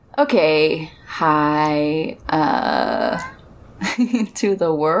Okay, hi to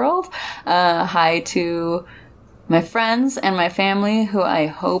the world. Hi to my friends and my family who I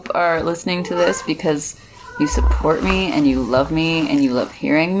hope are listening to this because you support me and you love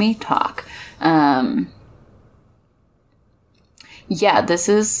hearing me talk. This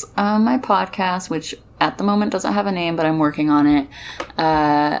is my podcast, which at the moment doesn't have a name, but I'm working on it.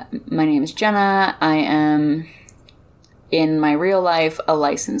 My name is Jenna. I am, in my real life, a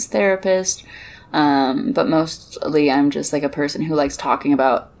licensed therapist, but mostly I'm just like a person who likes talking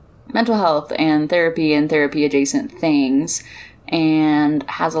about mental health and therapy adjacent things, and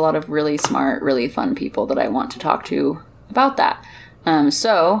has a lot of really smart, really fun people that I want to talk to about that.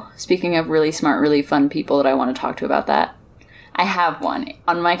 So, speaking of really smart, really fun people that I want to talk to about that, I have one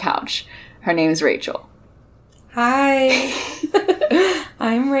on my couch. Her name's Rachel. Hi,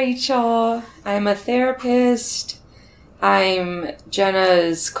 I'm Rachel. I'm a therapist. I'm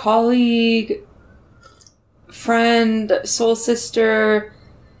Jenna's colleague, friend, soul sister.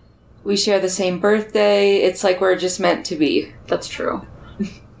 We share the same birthday. It's like we're just meant to be. That's true.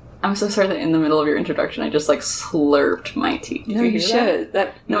 I'm so sorry that in the middle of your introduction I just slurped my tea. No, you should.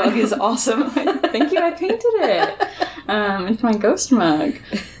 That mug is awesome. Thank you, I painted it. It's my ghost mug.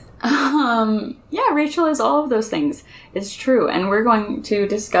 Rachel is all of those things. It's true. And we're going to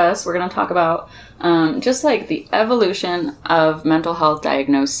talk about just the evolution of mental health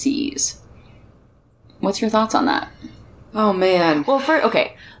diagnoses. What's your thoughts on that? Oh, man. Well,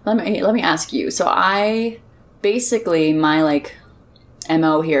 let me ask you. So my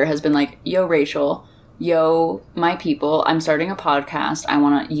MO here has been yo, Rachel, yo, my people, I'm starting a podcast. I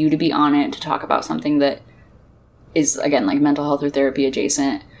want you to be on it to talk about something that is, again, mental health or therapy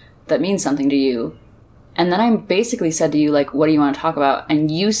adjacent, that means something to you. And then I basically said to you, what do you want to talk about?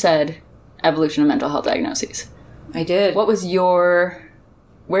 And you said evolution of mental health diagnoses. I did. What was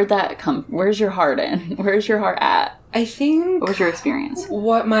where'd that come? Where's your heart in? Where's your heart at? I think... What was your experience?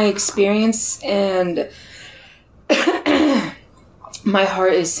 What my experience and my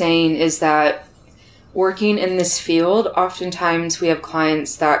heart is saying is that working in this field, oftentimes we have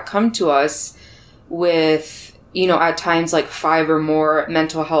clients that come to us with, at times 5 or more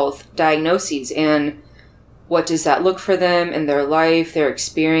mental health diagnoses. And what does that look for them in their life, their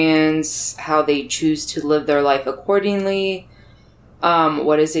experience, how they choose to live their life accordingly?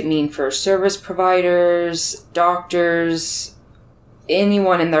 What does it mean for service providers, doctors,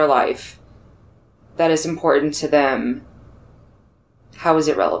 anyone in their life that is important to them? How is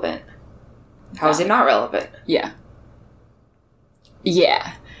it relevant? How is it not relevant? Yeah.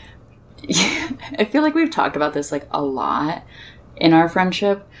 I feel like we've talked about this a lot in our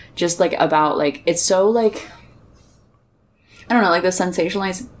friendship, just about it's so I don't know, the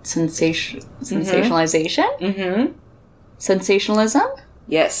sensationalization? Mm-hmm. Sensationalism?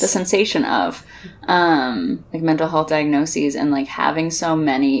 Yes. The sensation of mental health diagnoses and having so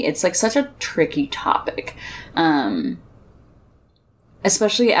many. It's such a tricky topic.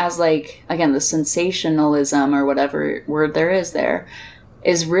 Especially as again, the sensationalism or whatever word there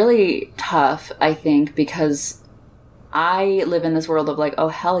is really tough, I think, because I live in this world of oh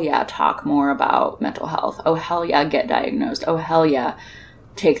hell yeah, talk more about mental health. Oh hell yeah, get diagnosed. Oh hell yeah,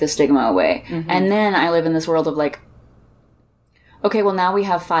 take the stigma away. Mm-hmm. And then I live in this world of okay, well now we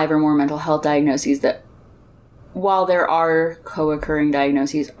have 5 or more mental health diagnoses that, while there are co-occurring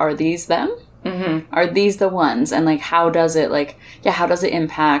diagnoses, are these them? Mm-hmm. Are these the ones? And how does it how does it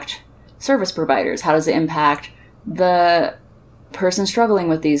impact service providers? How does it impact the person struggling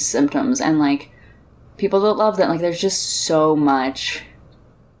with these symptoms and people that love them? There's just so much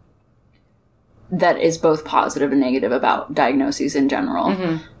that is both positive and negative about diagnoses in general.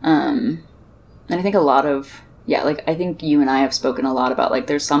 Mm-hmm. And I think a lot of I think you and I have spoken a lot about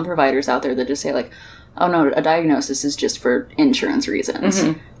there's some providers out there that just say oh no, a diagnosis is just for insurance reasons.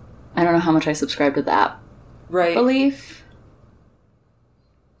 Mm-hmm. I don't know how much I subscribe to that belief.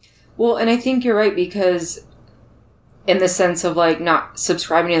 Well, and I think you're right, because in the sense of not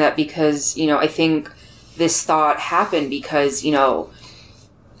subscribing to that, because I think this thought happened because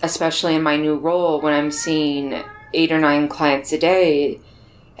especially in my new role, when I'm seeing 8 or 9 clients a day,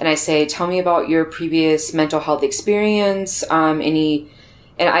 and I say, tell me about your previous mental health experience, and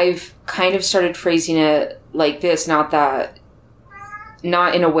I've kind of started phrasing it like this, not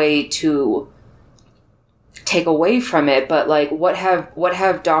in a way to take away from it, but what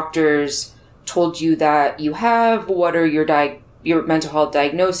have doctors told you that you have? What are your mental health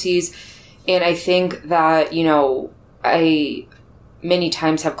diagnoses? And I think that, I many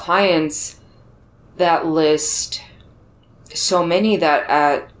times have clients that list so many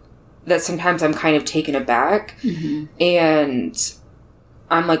that sometimes I'm kind of taken aback. Mm-hmm. And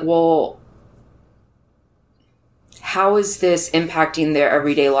I'm like, well, how is this impacting their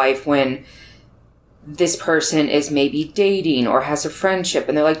everyday life when this person is maybe dating or has a friendship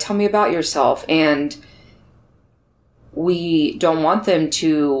and they're like, tell me about yourself. And we don't want them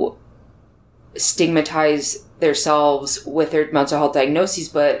to stigmatize themselves with their mental health diagnoses.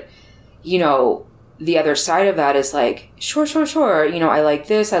 But, you know, the other side of that is like, sure. You know, I like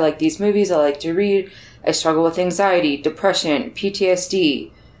this. I like these movies. I like to read. I struggle with anxiety, depression,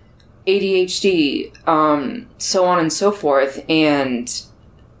 PTSD, ADHD, so on and so forth. And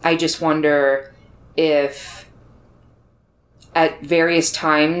I just wonder if at various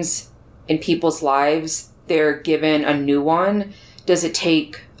times in people's lives they're given a new one, does it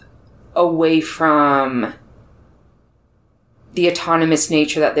take away from the autonomous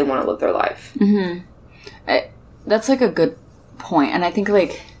nature that they want to live their life? Mm-hmm. That's like a good point. And I think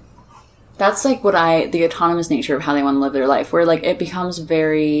like that's like the autonomous nature of how they want to live their life, where like it becomes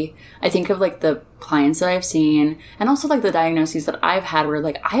very, I think of like the clients that I've seen and also like the diagnoses that I've had where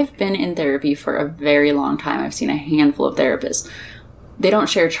like I've been in therapy for a very long time. I've seen a handful of therapists. They don't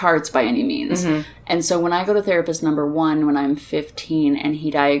share charts by any means. Mm-hmm. And so when I go to therapist number 1 when I'm 15 and he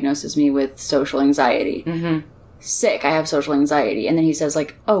diagnoses me with social anxiety, mm-hmm. sick, I have social anxiety. And then he says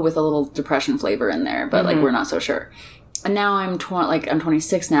like, oh, with a little depression flavor in there, but mm-hmm. like we're not so sure. And now I'm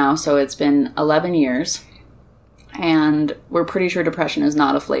 26 now, so it's been 11 years. And we're pretty sure depression is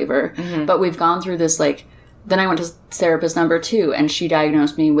not a flavor. Mm-hmm. But we've gone through this, like, then I went to therapist number 2, and she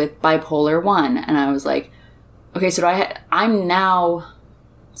diagnosed me with bipolar 1. And I was like, okay, so I'm now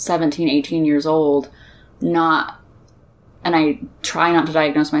 17, 18 years old, and I try not to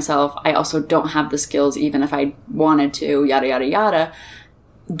diagnose myself. I also don't have the skills, even if I wanted to, yada, yada, yada.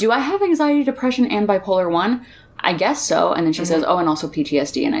 Do I have anxiety, depression, and bipolar 1? I guess so. And then she mm-hmm. says, oh, and also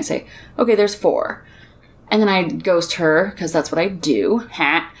PTSD. And I say, okay, there's 4. And then I ghost her because that's what I do.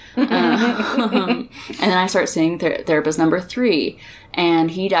 And then I start seeing therapist number 3 and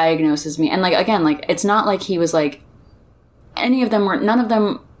he diagnoses me. And like, again, like, it's not like he was like, none of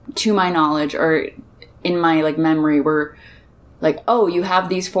them to my knowledge or in my like memory were like, oh, you have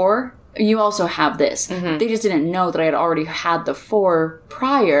these 4? You also have this. Mm-hmm. They just didn't know that I had already had the 4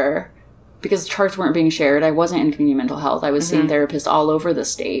 prior because charts weren't being shared. I wasn't in community mental health. I was mm-hmm. seeing therapists all over the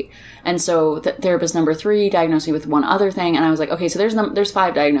state. And so therapist number 3 diagnosed me with one other thing. And I was like, okay, so there's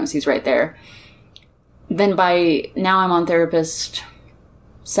 5 diagnoses right there. Then by now I'm on therapist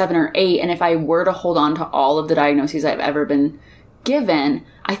 7 or 8. And if I were to hold on to all of the diagnoses I've ever been given,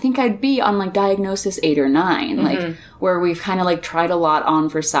 I think I'd be on like diagnosis 8 or 9, mm-hmm. like where we've kind of like tried a lot on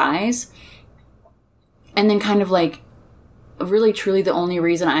for size. And then kind of like, really truly the only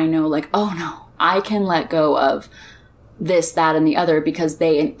reason I know like, oh no, I can let go of this, that, and the other because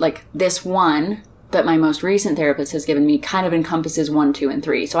they like this one that my most recent therapist has given me kind of encompasses 1, 2, and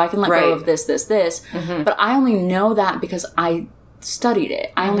 3. So I can let go of this, mm-hmm. but I only know that because I studied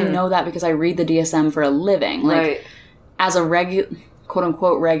it. I only mm-hmm. know that because I read the DSM for a living. Like as a quote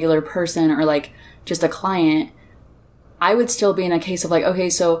unquote regular person or like just a client, I would still be in a case of like, okay,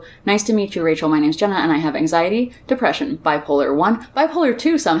 so nice to meet you, Rachel. My name's Jenna, and I have anxiety, depression, bipolar 1, bipolar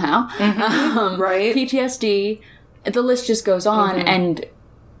 2 somehow, mm-hmm. PTSD. The list just goes on, mm-hmm. and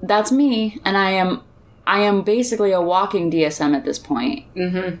that's me. And I am basically a walking DSM at this point.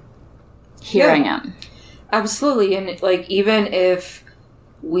 Mm-hmm. Here I am. Absolutely, and like even if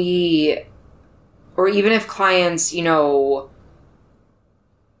clients, you know,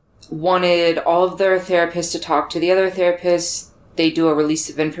 wanted all of their therapists to talk to the other therapists, they do a release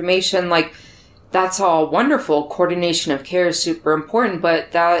of information, like that's all wonderful. Coordination of care is super important,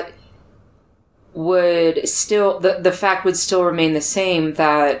 but that would still, the fact would still remain the same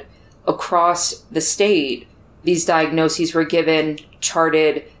that across the state, these diagnoses were given,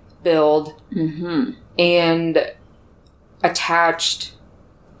 charted, billed, mm-hmm. and attached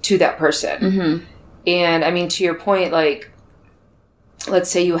to that person. Mm-hmm. And I mean, to your point, like,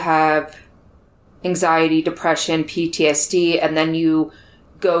 let's say you have anxiety, depression, PTSD, and then you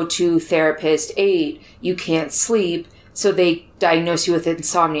go to therapist 8, you can't sleep, so they diagnose you with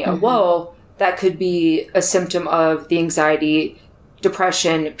insomnia. Mm-hmm. Well, that could be a symptom of the anxiety,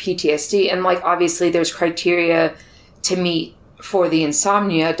 depression, PTSD, and like obviously there's criteria to meet for the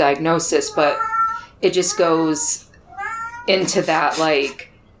insomnia diagnosis, but it just goes into that,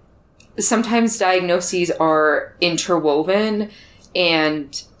 like, sometimes diagnoses are interwoven.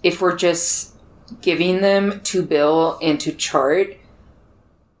 And if we're just giving them to bill and to chart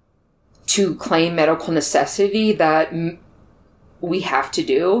to claim medical necessity that we have to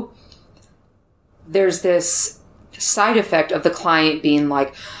do, there's this side effect of the client being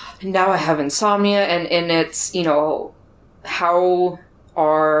like, now I have insomnia. And it's, you know, how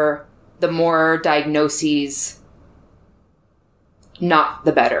are the more diagnoses, not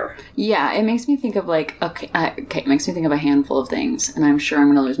the better. Yeah, it makes me think of like, it makes me think of a handful of things, and I'm sure I'm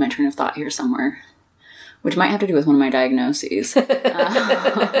going to lose my train of thought here somewhere, which might have to do with one of my diagnoses.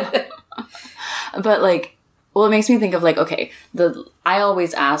 But like, well, it makes me think of like, okay, I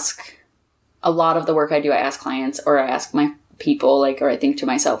always ask, a lot of the work I do, I ask clients, or I ask my people, like, or I think to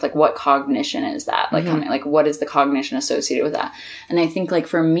myself, like, what cognition is that? Like, like, what is the cognition associated with that? And I think, like,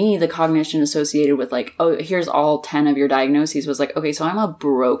 for me, the cognition associated with, like, oh, here's all 10 of your diagnoses was like, okay, so I'm a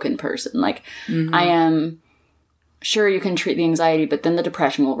broken person. Like, I am, sure, you can treat the anxiety, but then the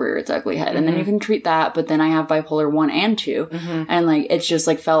depression will rear its ugly head. And then you can treat that, but then I have bipolar 1 and 2. And, like, it's just,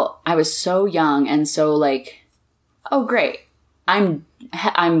 like, I was so young and so, like, oh, great. I'm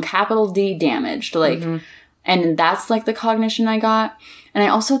capital D damaged. Like, and that's, like, the cognition I got. And I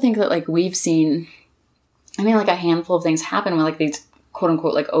also think that, like, we've seen, I mean, like, a handful of things happen where, like, these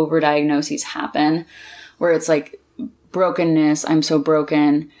quote-unquote, like, overdiagnoses happen, where it's, like, brokenness, I'm so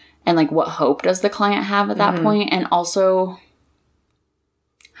broken, and, like, what hope does the client have at that point? And also,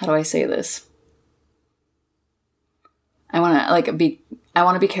 how do I say this? I want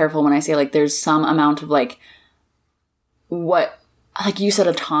to be careful when I say, like, there's some amount of, like, what, like, you said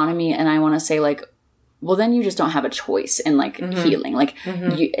autonomy, and I want to say, like, well, then you just don't have a choice in, like, healing. Like,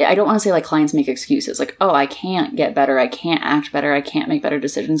 I don't want to say, like, clients make excuses. Like, oh, I can't get better. I can't act better. I can't make better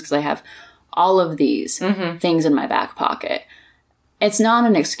decisions because I have all of these things in my back pocket. It's not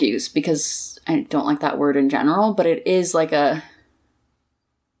an excuse because I don't like that word in general, but it is like I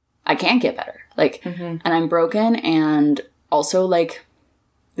can't get better. Like, and I'm broken, and also, like,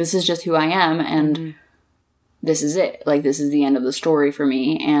 this is just who I am, and this is it. Like, this is the end of the story for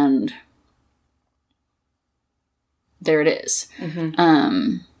me, and there it is.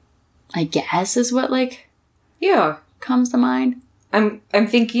 I guess is what, like, comes to mind. I'm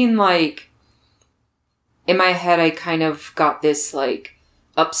thinking, like, in my head, I kind of got this, like,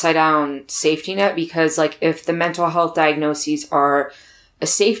 upside down safety net because, like, if the mental health diagnoses are a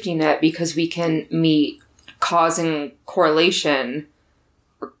safety net because we can meet cause and correlation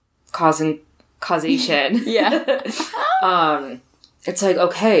or causation. It's like,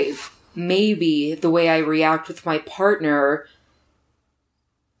 okay, maybe the way I react with my partner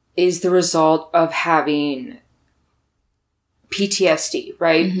is the result of having PTSD,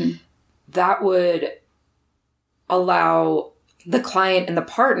 right? That would allow the client and the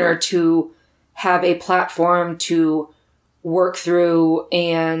partner to have a platform to work through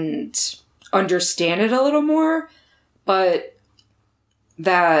and understand it a little more. But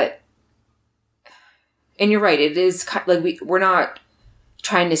that, and you're right, it is kind of like we're not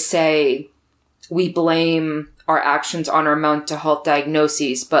trying to say we blame our actions on our mental health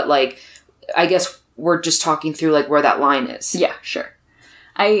diagnoses, but, like, I guess we're just talking through, like, where that line is. Yeah, sure.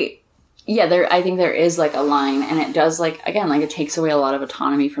 I think there is, like, a line, and it does, like, again, like, it takes away a lot of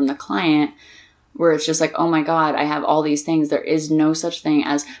autonomy from the client, where it's just like, oh my God, I have all these things. There is no such thing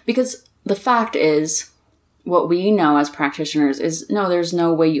as, because the fact is, what we know as practitioners is, no, there's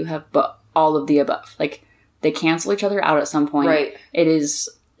no way you have all of the above. Like, they cancel each other out at some point. Right. It is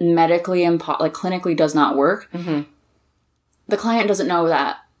medically like, clinically does not work. The client doesn't know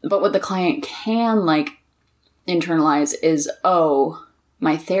that. But what the client can, like, internalize is, oh,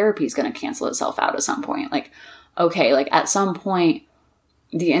 my therapy is going to cancel itself out at some point. Like, okay, like, at some point,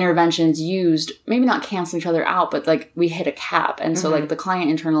 the interventions used, maybe not cancel each other out, but, like, we hit a cap. And so, like, the client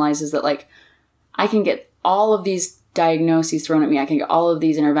internalizes that, like, I can get all of these diagnoses thrown at me. I can get all of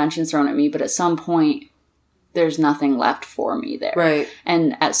these interventions thrown at me. But at some point, there's nothing left for me there. Right.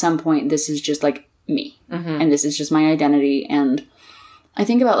 And at some point, this is just, like, me. And this is just my identity. And I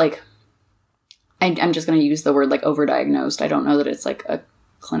think about, like, I'm just going to use the word, like, overdiagnosed. I don't know that it's, like, a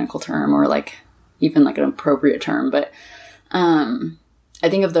clinical term or, like, even, like, an appropriate term. But I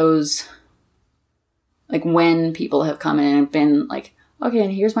think of those, like, when people have come in and been like, okay,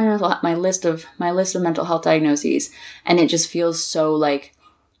 and here's my list of mental health diagnoses. And it just feels so, like,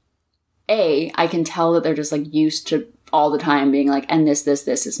 I can tell that they're just, like, used to all the time being like, and this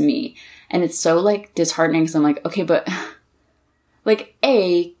is me. And it's so, like, disheartening because I'm like, okay, but, like,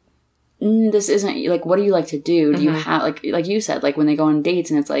 this isn't, like, what do you like to do? Do you have, like you said, like, when they go on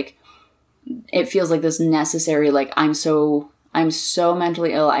dates and it's like, it feels like this necessary, like, I'm so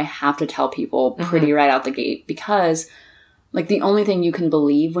mentally ill, I have to tell people pretty right out the gate because, like, the only thing you can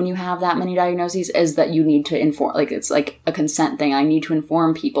believe when you have that many diagnoses is that you need to inform, like, it's like a consent thing. I need to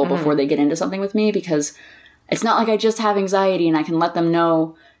inform people before they get into something with me because it's not like I just have anxiety and I can let them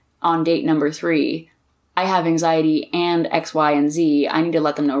know on date number 3, I have anxiety and X, Y, and Z. I need to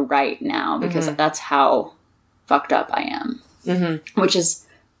let them know right now because that's how fucked up I am. which is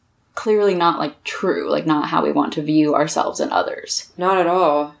clearly not like true, like not how we want to view ourselves and others. Not at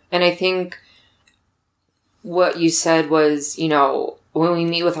all. And I think what you said was, you know, when we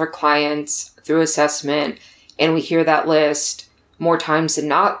meet with our clients through assessment and we hear that list more times than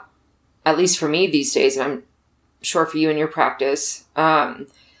not, at least for me these days, and I'm sure for you in your practice,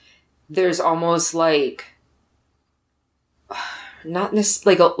 there's almost like not this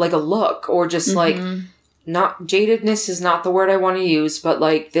like a look, or just like, not jadedness is not the word I want to use, but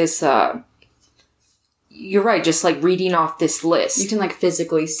like this you're right, just like reading off this list. You can like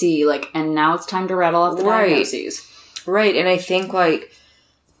physically see like, and now it's time to rattle off the diagnoses. Right. And I think like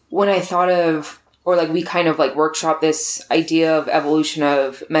when I thought of, or like we kind of like workshop this idea of evolution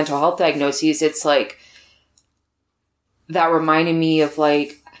of mental health diagnoses, it's like that reminded me of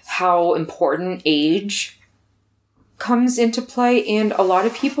like how important age comes into play. And a lot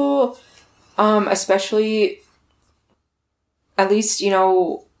of people, especially at least, you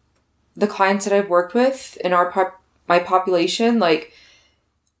know, the clients that I've worked with in my population, like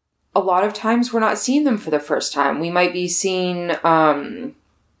a lot of times we're not seeing them for the first time. We might be seeing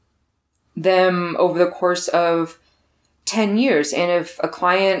them over the course of 10 years. And if a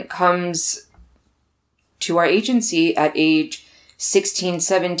client comes to our agency at age 16,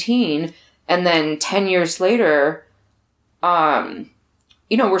 17, and then 10 years later,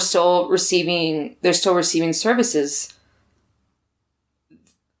 you know, they're still receiving services.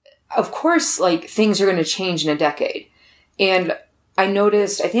 Of course, like, things are going to change in a decade. And I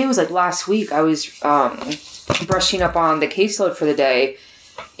noticed, I think it was like last week, I was brushing up on the caseload for the day,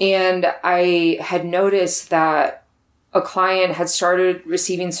 and I had noticed that a client had started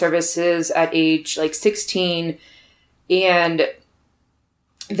receiving services at age like 16, and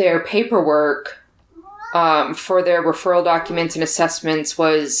their paperwork for their referral documents and assessments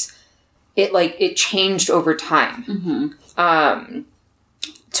it changed over time.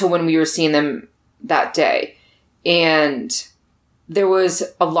 To when we were seeing them that day. And there was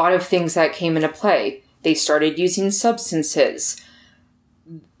a lot of things that came into play. They started using substances.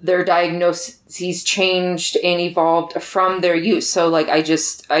 Their diagnoses changed and evolved from their use. So like I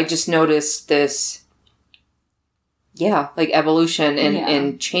just noticed this evolution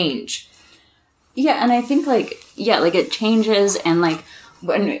and change. Yeah, and I think like it changes, and like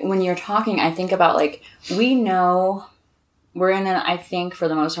when you're talking, I think about like we know I think for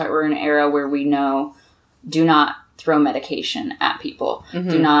the most part, we're in an era where we know do not throw medication at people.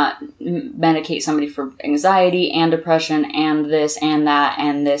 Do not medicate somebody for anxiety and depression and this and that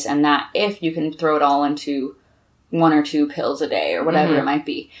and this and that if you can throw it all into 1 or 2 pills a day or whatever it might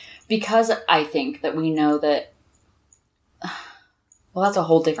be. Because I think that we know that, well, that's a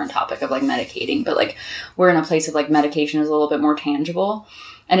whole different topic of like medicating, but like we're in a place of like medication is a little bit more tangible.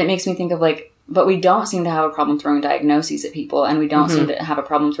 And it makes me think of like, but we don't seem to have a problem throwing diagnoses at people, and we don't seem to have a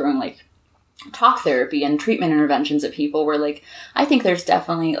problem throwing like talk therapy and treatment interventions at people, where like I think there's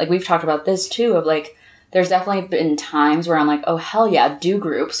definitely, like we've talked about this too, of like there's definitely been times where I'm like, oh hell yeah, do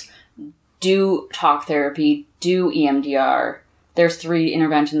groups, do talk therapy, do EMDR. There's 3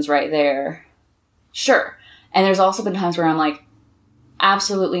 interventions right there. Sure. And there's also been times where I'm like,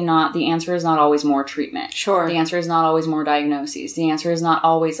 absolutely not. The answer is not always more treatment. Sure. The answer is not always more diagnoses. The answer is not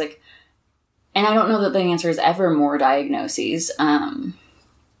always like, and I don't know that the answer is ever more diagnoses.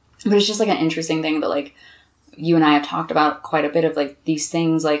 But it's just like an interesting thing that like you and I have talked about quite a bit of like these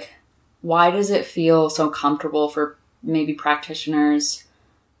things, like why does it feel so comfortable for maybe practitioners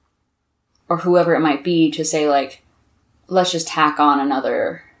or whoever it might be to say like, let's just tack on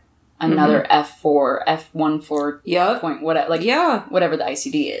another F4, F14 point, whatever, like whatever the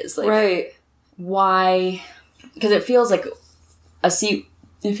ICD is. Like, right. Why? Because it feels like a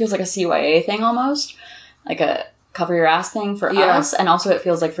CYA thing almost, like a cover your ass thing for us. And also it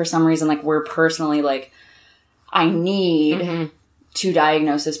feels like for some reason, like we're personally like, I need to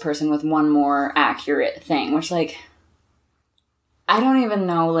diagnose this person with one more accurate thing, which like, I don't even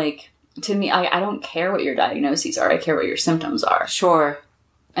know, like, to me, I don't care what your diagnoses are. I care what your symptoms are. Sure.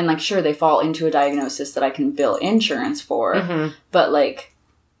 And like, sure, they fall into a diagnosis that I can bill insurance for, but like,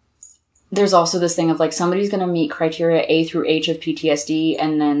 there's also this thing of like somebody's going to meet criteria A through H of PTSD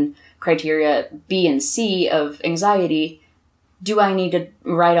and then criteria B and C of anxiety. Do I need to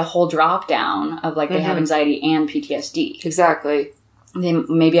write a whole drop down of like they have anxiety and PTSD? Exactly. Then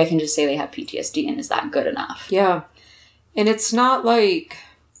maybe I can just say they have PTSD, and is that good enough? Yeah. And it's not like,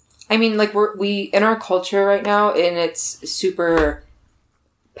 I mean, like we in our culture right now, and it's super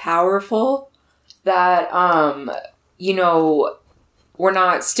powerful that, you know, we're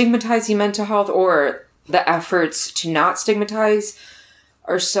not stigmatizing mental health, or the efforts to not stigmatize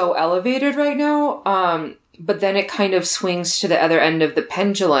are so elevated right now. But then it kind of swings to the other end of the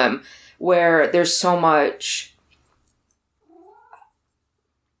pendulum where there's so much...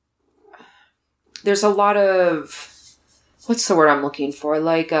 There's a lot of... What's the word I'm looking for?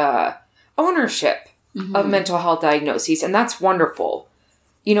 Like, ownership of mental health diagnoses. And that's wonderful.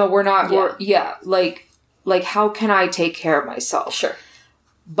 You know, we're not... Like, how can I take care of myself? Sure.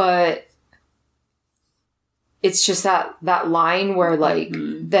 But it's just that line where, like,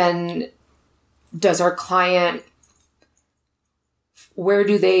 then does our client... Where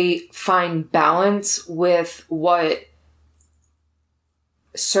do they find balance with what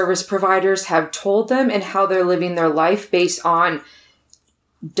service providers have told them and how they're living their life based on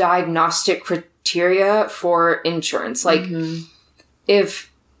diagnostic criteria for insurance? Like, if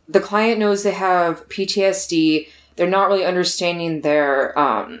the client knows they have PTSD, they're not really understanding their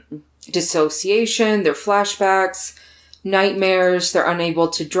dissociation, their flashbacks, nightmares, they're unable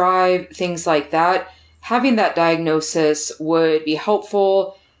to drive, things like that. Having that diagnosis would be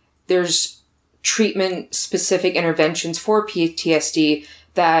helpful. There's treatment-specific interventions for PTSD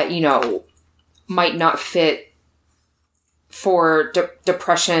that, you know, might not fit for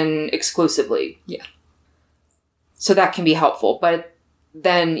depression exclusively. Yeah. So that can be helpful. But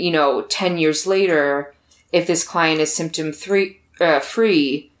then, you know, 10 years later, if this client is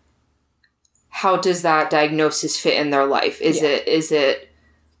symptom-free, how does that diagnosis fit in their life? Is it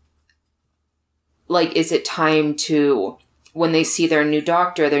time to, when they see their new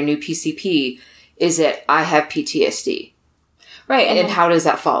doctor, their new PCP, is it, I have PTSD? Right. And how does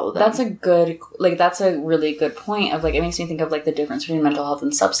that follow them? That's a really good point of, like, it makes me think of, like, the difference between mental health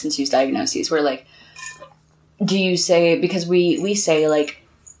and substance use diagnoses, where, like, do you say, because we say, like,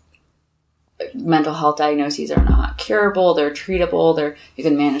 mental health diagnoses are not curable, they're treatable, you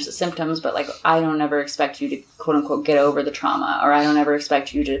can manage the symptoms, but, like, I don't ever expect you to, quote unquote, get over the trauma, or I don't ever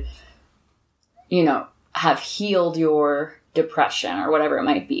expect you to, you know, have healed your depression or whatever it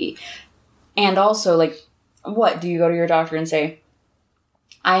might be. And also, like, what? Do you go to your doctor and say,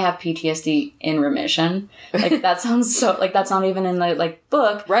 I have PTSD in remission? Like, that sounds so, like, that's not even in the, like,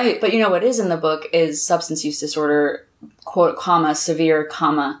 book. Right. But you know what is in the book is substance use disorder, quote, comma, severe,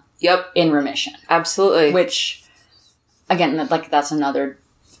 comma, in remission. Absolutely. Which, again, like, that's another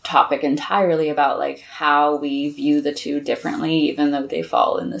topic entirely about, like, how we view the two differently, even though they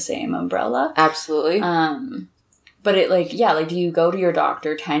fall in the same umbrella. Absolutely. But it, like, yeah, like, do you go to your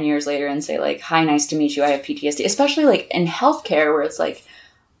doctor 10 years later and say, like, hi, nice to meet you, I have PTSD? Especially, like, in healthcare, where it's like,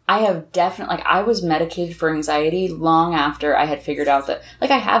 I have definitely, like, I was medicated for anxiety long after I had figured out that,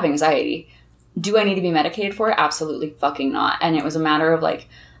 like, I have anxiety. Do I need to be medicated for it? Absolutely fucking not. And it was a matter of, like,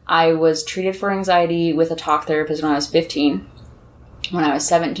 I was treated for anxiety with a talk therapist when I was 15. When I was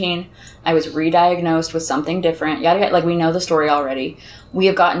 17, I was re-diagnosed with something different. Yada yada. Like, we know the story already. We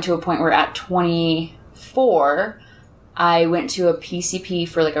have gotten to a point where at 24, I went to a PCP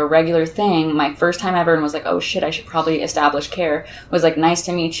for, like, a regular thing. My first time ever, and was like, oh shit, I should probably establish care. Was like, nice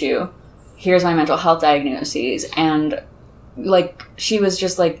to meet you. Here's my mental health diagnoses. And, like, she was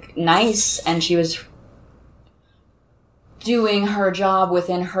just, like, nice, and she was doing her job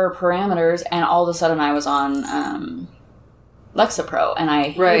within her parameters, and all of a sudden I was on Lexapro, and I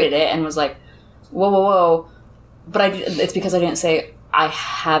hated it, and was like, whoa. But it's because I didn't say, I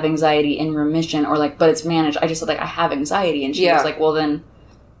have anxiety in remission, or, like, but it's managed. I just said, like, I have anxiety, and she was like, well, then,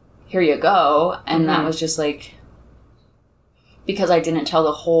 here you go. And that was just, like, because I didn't tell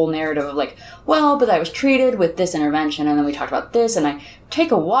the whole narrative of, like, well, but I was treated with this intervention, and then we talked about this, and I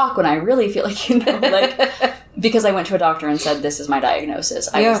take a walk when I really feel like, you know, like, because I went to a doctor and said, this is my diagnosis.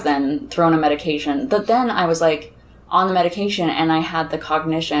 I was then thrown a medication. But then I was, like, on the medication, and I had the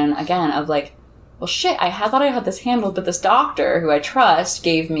cognition, again, of, like, well, shit, I thought I had this handled, but this doctor, who I trust,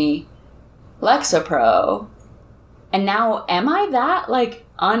 gave me Lexapro. And now, am I that, like,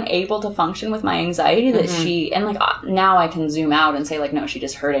 unable to function with my anxiety that she... And, like, now I can zoom out and say, like, no, she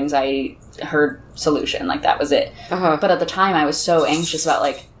just heard anxiety, heard solution. Like, that was it. But at the time, I was so anxious about,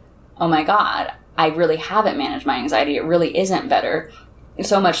 like, oh my God, I really haven't managed my anxiety. It really isn't better.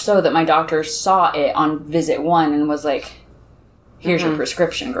 So much so that my doctor saw it on visit 1 and was like, here's your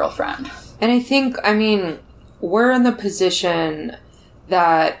prescription, girlfriend. And I think, I mean, we're in the position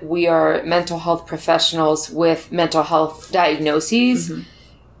that we are mental health professionals with mental health diagnoses.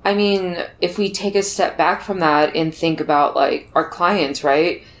 I mean, if we take a step back from that and think about, like, our clients,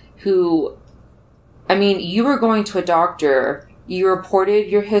 right? Who, I mean, you were going to a doctor, you reported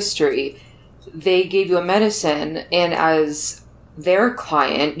your history, they gave you a medicine, and as their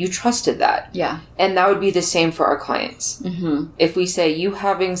client, you trusted that. Yeah. And that would be the same for our clients. If we say, you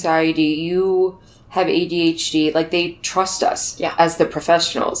have anxiety, you have ADHD, like, they trust us as the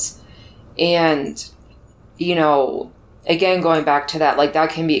professionals. And, you know, again, going back to that, like, that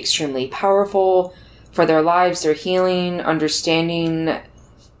can be extremely powerful for their lives, their healing, understanding,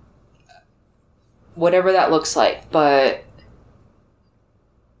 whatever that looks like. But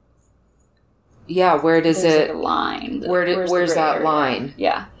yeah, where does There's it... like a line. Where's that line?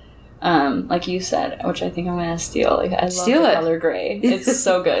 Yeah. Like you said, which I think I'm going to steal. Like, I love Steal the it. color gray. It's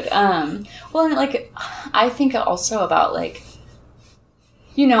so good. Well, and like, I think also about like,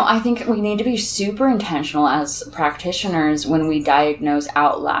 you know, I think we need to be super intentional as practitioners when we diagnose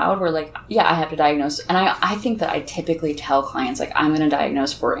out loud. We're like, yeah, I have to diagnose. And I think that I typically tell clients, like, I'm going to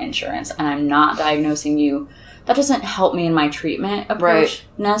diagnose for insurance and I'm not diagnosing you. That doesn't help me in my treatment approach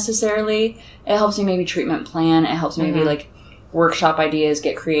necessarily. It helps me maybe treatment plan. It helps me maybe like workshop ideas,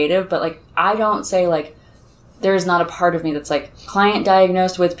 get creative. But like, I don't say like, there's not a part of me that's like, client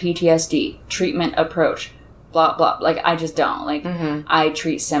diagnosed with PTSD, treatment approach, blah, blah. Like, I just don't. Like, I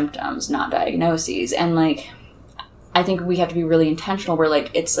treat symptoms, not diagnoses. And like, I think we have to be really intentional where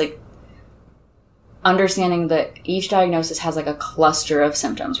like, it's like understanding that each diagnosis has like a cluster of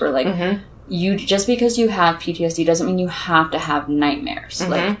symptoms where like, you just because you have PTSD doesn't mean you have to have nightmares.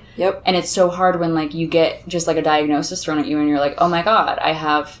 Like, and it's so hard when like you get just like a diagnosis thrown at you and you're like, oh my God, I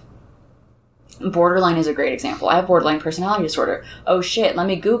have borderline is a great example. I have borderline personality disorder. Oh shit, let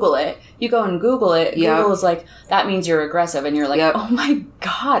me Google it. You go and Google it. Google is like, that means you're aggressive. And you're like, oh my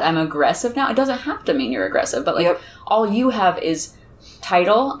God, I'm aggressive now. It doesn't have to mean you're aggressive, but like all you have is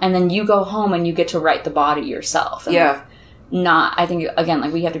title and then you go home and you get to write the body yourself. And like, I think, again,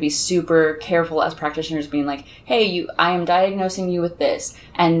 like we have to be super careful as practitioners being like, hey, I am diagnosing you with this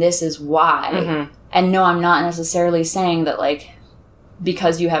and this is why. And no, I'm not necessarily saying that like,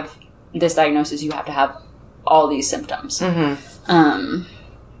 because you have this diagnosis, you have to have all these symptoms.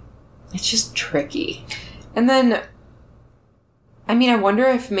 It's just tricky. And then, I mean, I wonder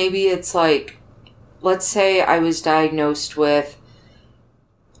if maybe it's like, let's say I was diagnosed with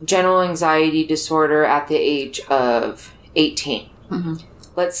general anxiety disorder at the age of 18.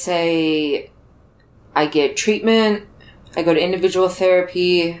 Let's say I get treatment, I go to individual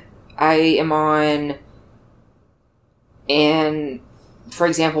therapy, I am on, and for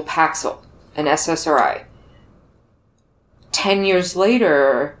example, Paxil, an SSRI. 10 years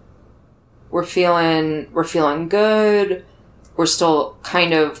later, we're feeling good, we're still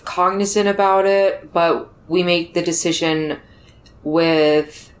kind of cognizant about it, but we make the decision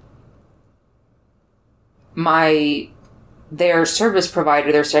with their service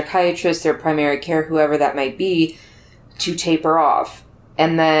provider, their psychiatrist, their primary care, whoever that might be, to taper off.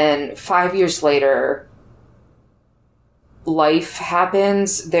 And then 5 years later, life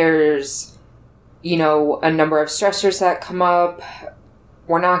happens. There's, you know, a number of stressors that come up.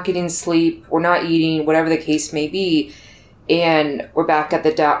 We're not getting sleep. We're not eating, whatever the case may be. And we're back at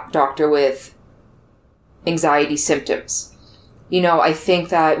the doctor with anxiety symptoms. You know, I think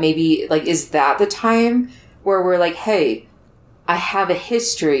that maybe, like, is that the time where we're like, hey, I have a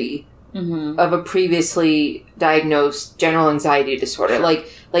history of a previously diagnosed general anxiety disorder.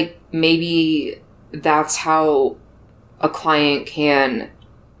 Like maybe that's how a client can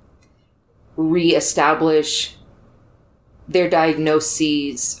reestablish their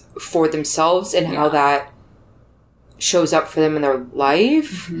diagnoses for themselves and how that shows up for them in their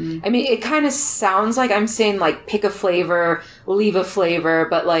life. I mean, it kind of sounds like I'm saying, like, pick a flavor, leave a flavor,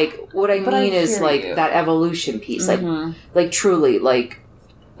 but, like, what I mean is, like, that evolution piece. Like, truly, like...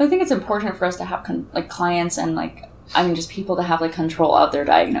 I think it's important for us to have, clients and, like, I mean, just people to have, like, control of their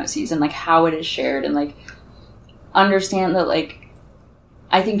diagnoses and, like, how it is shared and, like, understand that, like,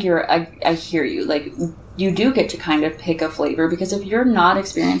 I think I hear you. Like, you do get to kind of pick a flavor because if you're not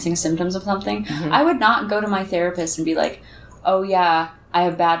experiencing symptoms of something, I would not go to my therapist and be like, oh yeah, I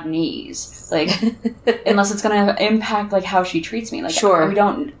have bad knees. Like, unless it's going to impact, like, how she treats me. Like, we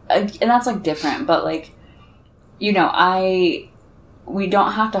don't, and that's, like, different. But, like, you know, we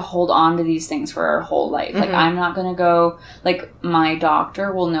don't have to hold on to these things for our whole life. Like, I'm not going to go, like, my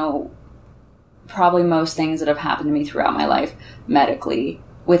doctor will know probably most things that have happened to me throughout my life medically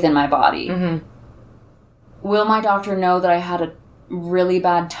within my body. Will my doctor know that I had a really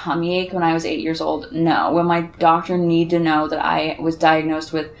bad tummy ache when I was 8 years old? No. Will my doctor need to know that I was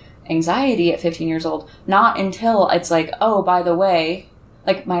diagnosed with anxiety at 15 years old? Not until it's like, oh, by the way,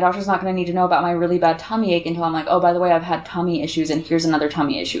 like, my doctor's not going to need to know about my really bad tummy ache until I'm like, oh, by the way, I've had tummy issues and here's another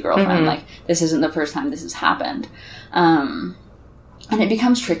tummy issue, girlfriend. Like, this isn't the first time this has happened. And it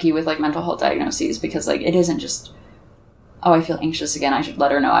becomes tricky with, like, mental health diagnoses because, like, it isn't just, oh, I feel anxious again. I should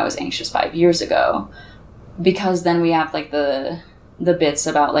let her know I was anxious 5 years ago. Because then we have, like, the bits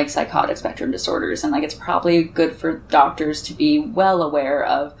about, like, psychotic spectrum disorders. And, like, it's probably good for doctors to be well aware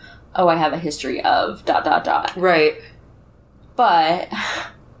of oh, I have a history of ... Right. But,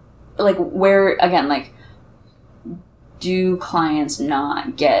 like, where, again, like, do clients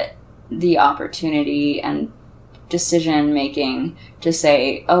not get the opportunity and decision-making to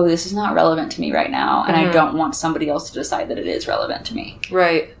say, oh, this is not relevant to me right now, and I don't want somebody else to decide that it is relevant to me.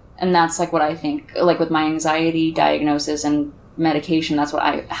 Right. And that's, like, what I think, like, with my anxiety diagnosis and medication, that's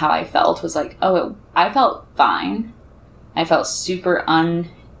what how I felt, was like, I felt fine. I felt super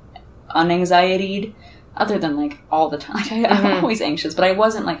unanxietied, other than, like, all the time. Like, I'm always anxious, but I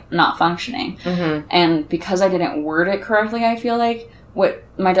wasn't, like, not functioning. And because I didn't word it correctly, I feel like, what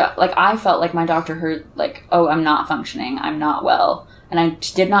my I felt like my doctor heard, like, oh, I'm not functioning, I'm not well, and I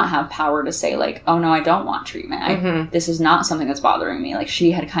did not have power to say, like, oh, no, I don't want treatment. This is not something that's bothering me. Like,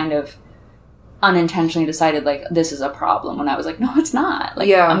 she had kind of unintentionally decided, like, this is a problem, when I was like, no, it's not. Like,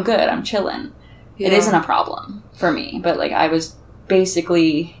 I'm good, I'm chilling. It isn't a problem for me. But, like, I was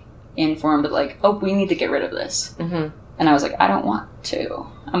basically informed that, like, oh, we need to get rid of this. And I was like, I don't want to.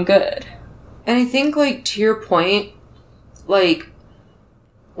 I'm good. And I think, like, to your point, like,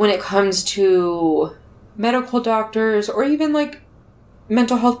 when it comes to medical doctors or even, like,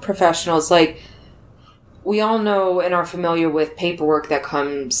 mental health professionals, like, we all know and are familiar with paperwork that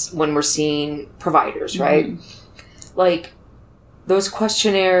comes when we're seeing providers, right? Like, those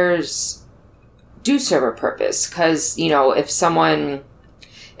questionnaires do serve a purpose, because, you know, if someone,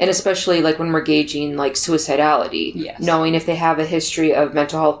 and especially, like, when we're gauging, like, suicidality, knowing if they have a history of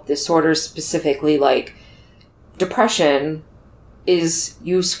mental health disorders, specifically, like, depression, is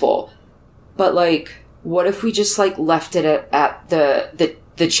useful. But, like, what if we just, like, left it at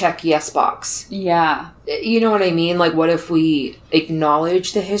the check yes box? Yeah. You know what I mean? Like, what if we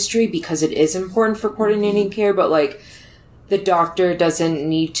acknowledge the history because it is important for coordinating care, but, like, the doctor doesn't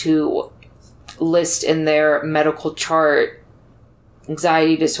need to list in their medical chart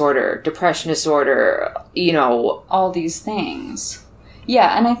anxiety disorder, depression disorder, you know, all these things.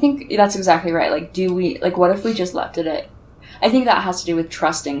 Yeah, and I think that's exactly right. Like, do we, like, what if we just left it at, I think that has to do with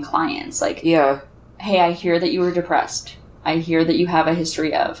trusting clients. Like, hey, I hear that you were depressed. I hear that you have a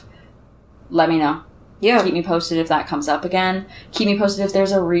history of. Let me know. Yeah. Keep me posted if that comes up again. Keep me posted if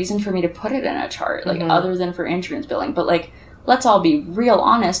there's a reason for me to put it in a chart, like, other than for insurance billing. But, like, let's all be real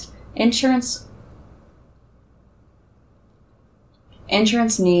honest. Insurance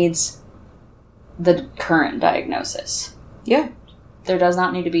needs the current diagnosis. Yeah. There does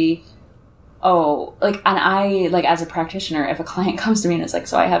not need to be, and I, like, as a practitioner, if a client comes to me and is like,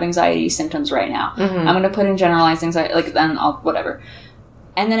 so I have anxiety symptoms right now, I'm going to put in generalized anxiety, like, then I'll, whatever.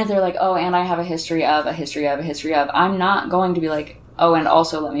 And then if they're like, oh, and I have a history of, I'm not going to be like, oh, and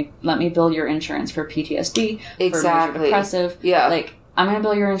also let me bill your insurance for PTSD, for major depressive. Yeah. Like, I'm going to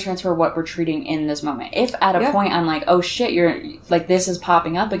bill your insurance for what we're treating in this moment. If at a point I'm like, oh shit, you're, like, this is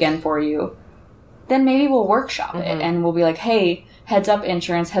popping up again for you, then maybe we'll workshop it and we'll be like, hey, heads up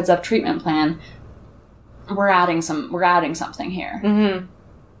insurance, heads up treatment plan, we're adding something here.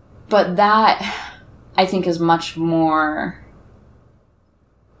 But that, I think, is much more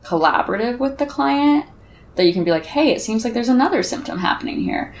collaborative with the client, that you can be like, hey, it seems like there's another symptom happening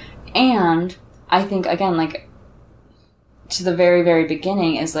here. And I think, again, like, to the very, very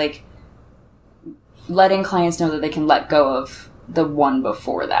beginning is, like, letting clients know that they can let go of the one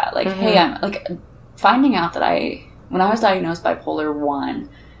before that. Like, hey, I'm, like, finding out that when I was diagnosed bipolar 1,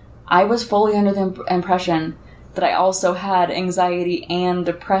 I was fully under the impression that I also had anxiety and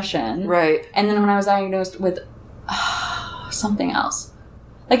depression. Right. And then when I was diagnosed with something else,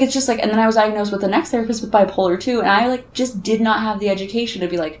 like, it's just like, and then I was diagnosed with the next therapist with bipolar 2, and I, like, just did not have the education to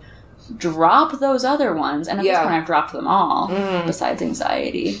be like, drop those other ones. And at this point, I've dropped them all, besides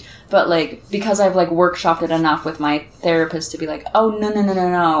anxiety. But, like, because I've, like, workshopped it enough with my therapist to be like, oh,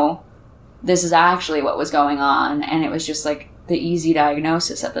 no. This is actually what was going on. And it was just, like, the easy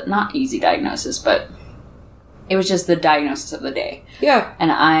diagnosis not easy diagnosis, but it was just the diagnosis of the day. Yeah.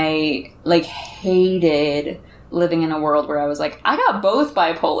 And I, like, hated living in a world where I was like, I got both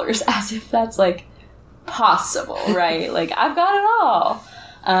bipolars, as if that's, like, possible, right? Like, I've got it all.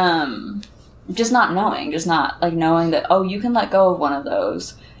 Just not knowing that, oh, you can let go of one of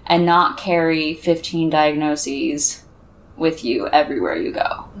those and not carry 15 diagnoses with you everywhere you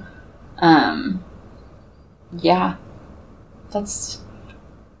go. Yeah, that's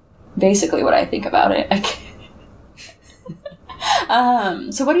basically what I think about it.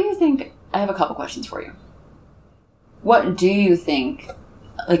 So what do you think? I have a couple questions for you. What do you think,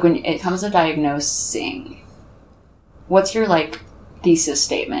 like, when it comes to diagnosing, what's your, like, thesis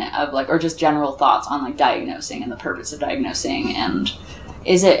statement of, like, or just general thoughts on, like, diagnosing and the purpose of diagnosing, and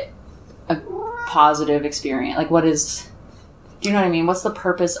is it a positive experience? Like, what is Do you know what I mean? What's the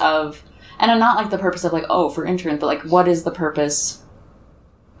purpose of, and not like the purpose of like, oh, for insurance, but like, what is the purpose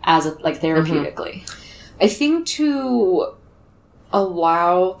as a, like therapeutically? I think to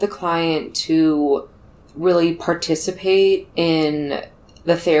allow the client to really participate in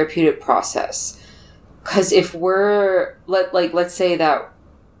the therapeutic process. Because if we're, let's say that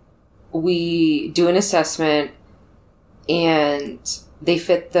we do an assessment and they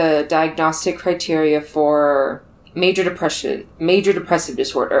fit the diagnostic criteria for major depressive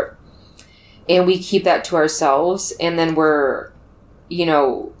disorder, and we keep that to ourselves, and then we're,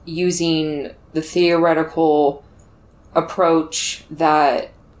 using the theoretical approach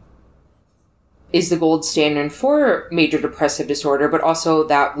that is the gold standard for major depressive disorder, but also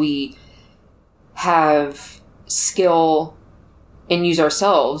that we have skill and use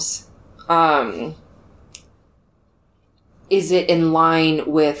ourselves, is it in line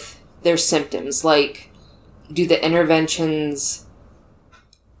with their symptoms? Like, do the interventions,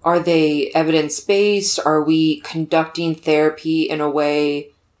 are they evidence-based? Are we conducting therapy in a way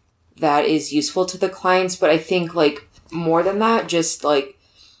that is useful to the clients? But I think, like, more than that, just, like,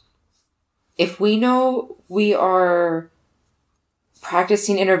 if we know we are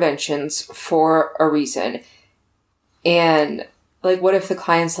practicing interventions for a reason, and, like, what if the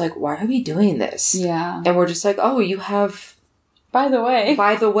client's like, why are we doing this? Yeah. And we're just like, oh, you have... By the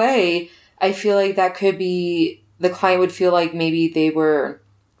way, I feel like that could be... The client would feel like maybe they were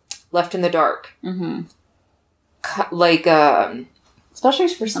left in the dark. Mm-hmm. Like, especially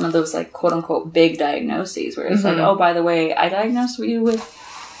for some of those, like, quote-unquote big diagnoses, where it's like, oh, by the way, I diagnosed you with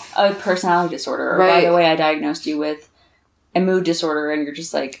a personality disorder, or by the way, I diagnosed you with a mood disorder, and you're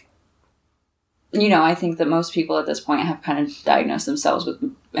just like, I think that most people at this point have kind of diagnosed themselves with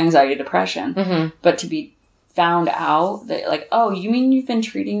anxiety, depression, but to be found out that, like, oh, you mean you've been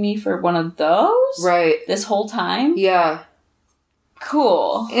treating me for one of those? Right. This whole time? Yeah.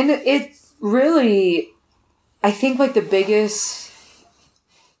 Cool. And it really, I think, like, the biggest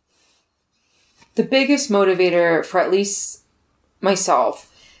motivator for at least myself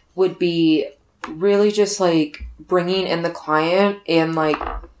would be really just, like, bringing in the client and, like,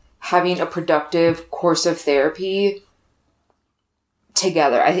 having a productive course of therapy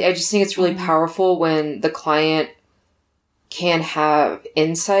together. I just think it's really powerful when the client can have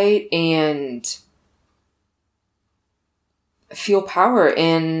insight and feel power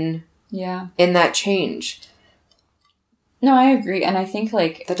in that change. No, I agree. And I think,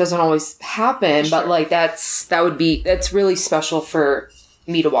 like, that doesn't always happen, but, like, that's really special for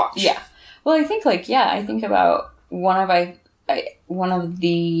me to watch. Yeah. Well, I think, like, I think about one of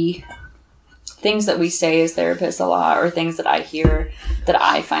the things that we say as therapists a lot, or things that I hear that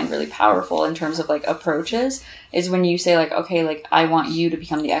I find really powerful in terms of, like, approaches, is when you say, like, okay, like, I want you to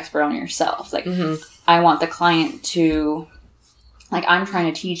become the expert on yourself. Like, I want the client to, like, I'm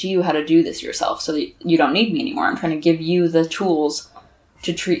trying to teach you how to do this yourself so that you don't need me anymore. I'm trying to give you the tools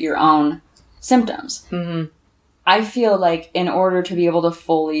to treat your own symptoms. I feel like in order to be able to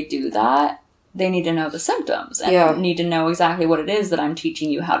fully do that, they need to know the symptoms and need to know exactly what it is that I'm teaching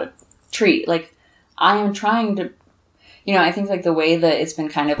you how to treat. Like, I am trying to, I think, like, the way that it's been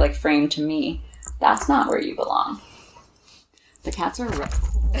kind of, like, framed to me, that's not where you belong. The cats are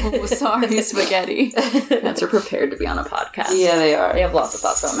oh, sorry, Spaghetti. Cats are prepared to be on a podcast. Yeah, they are. They have lots of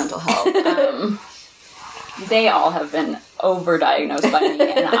thoughts about mental health. They all have been overdiagnosed by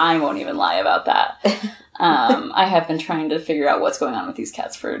me, and I won't even lie about that. I have been trying to figure out what's going on with these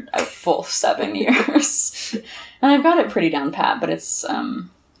cats for a full 7 years. And I've got it pretty down pat, but it's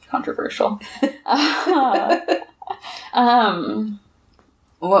controversial.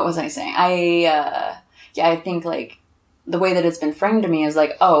 What was I saying? I think, like, the way that it's been framed to me is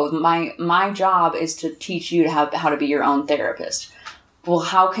like, oh, my job is to teach you how to be your own therapist. Well,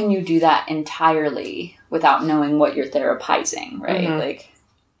 how can you do that entirely without knowing what you're therapizing, right? Like,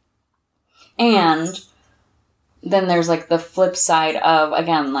 and then there's, like, the flip side of,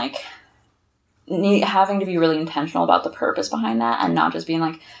 again, like, having to be really intentional about the purpose behind that, and not just being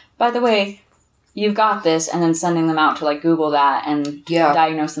like, by the way, you've got this, and then sending them out to, like, Google that and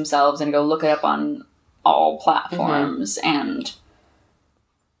diagnose themselves and go look it up on all platforms and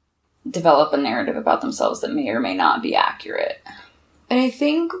develop a narrative about themselves that may or may not be accurate. And I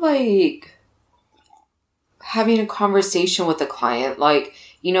think, like, having a conversation with the client, like,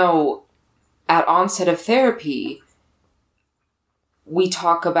 at onset of therapy, we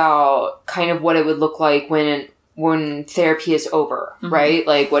talk about kind of what it would look like when therapy is over, right?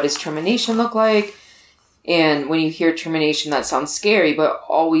 Like, what does termination look like? And when you hear termination, that sounds scary, but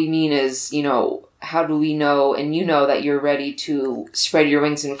all we mean is, how do we know, and that you're ready to spread your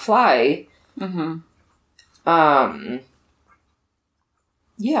wings and fly?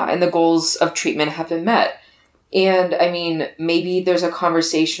 Yeah, and the goals of treatment have been met. And, I mean, maybe there's a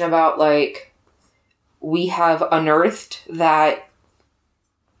conversation about, like, we have unearthed that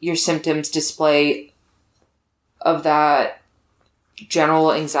your symptoms display of that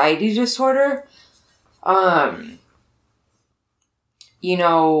general anxiety disorder. You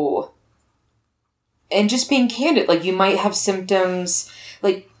know, and just being candid, like, you might have symptoms,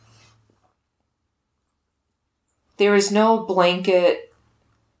 like, there is no blanket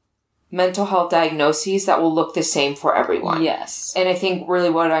mental health diagnoses that will look the same for everyone. Yes. And I think really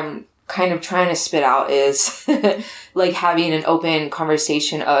what I'm kind of trying to spit out is like having an open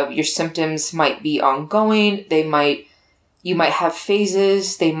conversation of your symptoms might be ongoing. You might have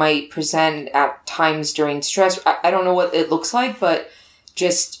phases. They might present at times during stress. I don't know what it looks like, but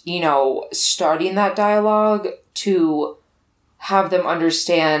just, you know, starting that dialogue to have them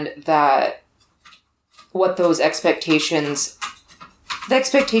understand that what those the expectations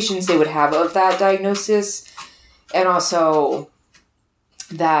they would have of that diagnosis, and also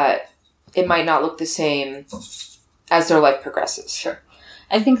that it might not look the same as their life progresses. Sure.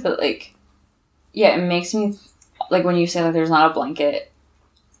 I think that, like, yeah, it makes me, like, when you say that there's not a blanket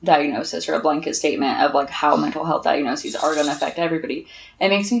diagnosis or a blanket statement of, like, how mental health diagnoses are going to affect everybody, it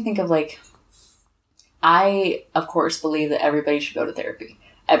makes me think of, like, I, of course, believe that everybody should go to therapy.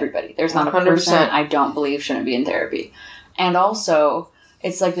 Everybody. There's not a 100%. person I don't believe shouldn't be in therapy. And also,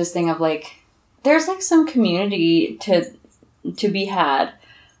 it's, like, this thing of, like, there's, like, some community to be had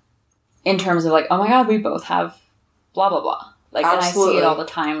in terms of, like, oh my god, we both have blah, blah, blah. Like, Absolutely. and I see it all the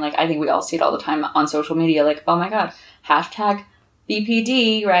time. Like, I think we all see it all the time on social media. Like, oh my god, hashtag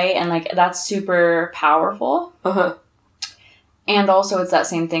BPD, right? And, like, that's super powerful. Uh-huh. And also, it's that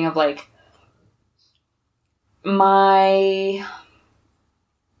same thing of, like, my,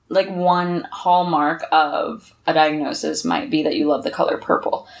 like, one hallmark of a diagnosis might be that you love the color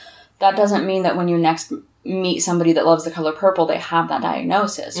purple. That doesn't mean that when you next meet somebody that loves the color purple, they have that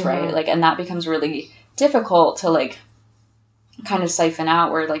diagnosis, Mm-hmm. right? Like, and that becomes really difficult to, like, kind of siphon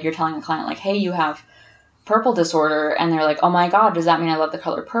out, where, like, you're telling a client, like, hey, you have purple disorder, and they're like, oh my god, does that mean I love the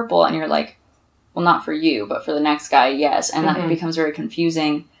color purple? And you're like, well, not for you, but for the next guy, yes. And that becomes very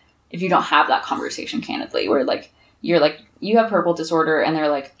confusing if you don't have that conversation candidly, where, like, you're like, you have purple disorder, and they're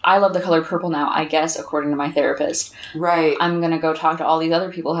like, I love the color purple now, I guess, according to my therapist. Right. I'm gonna go talk to all these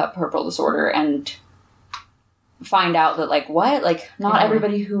other people who have purple disorder and find out that, like, what? Like, not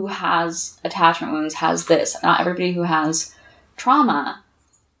everybody who has attachment wounds has this. Not everybody who has trauma.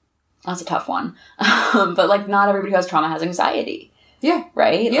 That's a tough one. But, like, not everybody who has trauma has anxiety. Yeah.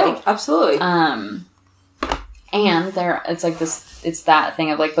 Right? Yeah, Like, absolutely. and it's like this, it's that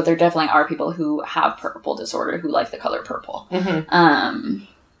thing of, like, but there definitely are people who have purple disorder who like the color purple. And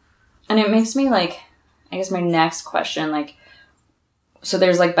it makes me, like, I guess my next question, like, so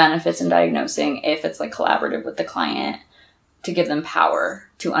there's, like, benefits in diagnosing if it's, like, collaborative with the client to give them power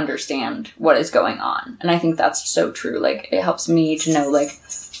to understand what is going on. And I think that's so true. Like, it helps me to know, like,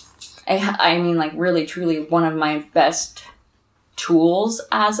 I mean, like, really, truly, one of my best tools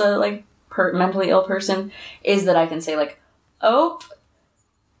as a, like, mentally ill person is that I can say, like, oh,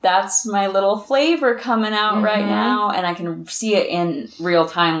 that's my little flavor coming out right now. And I can see it in real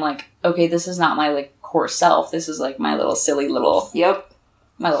time, like, okay, this is not my, like, core self. This is, like, my little silly little...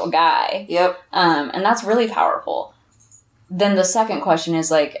 my little guy. And that's really powerful. Then the second question is,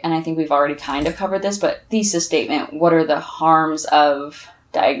 like, and I think we've already kind of covered this, but thesis statement, what are the harms of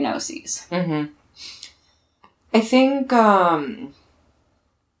diagnoses? I think, I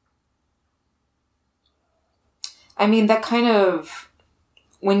mean, that kind of,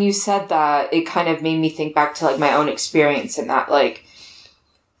 when you said that, it kind of made me think back to, like, my own experience in that, like,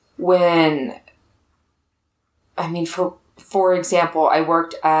 when, I mean, for example, I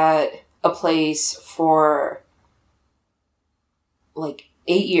worked at a place for, like,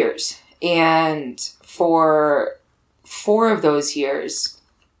 8 years. And for 4 of those years,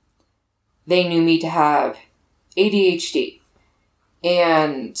 they knew me to have ADHD.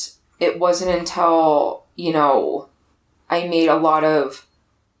 And it wasn't until, you know, I made a lot of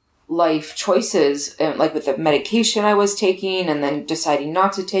life choices, and, like, with the medication I was taking, and then deciding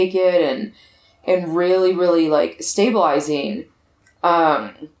not to take it, and really, really, like, stabilizing.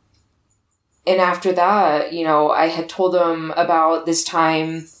 And after that, you know, I had told them about this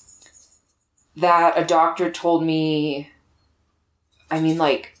time that a doctor told me, I mean,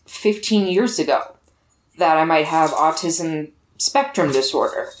 like, 15 years ago, that I might have autism spectrum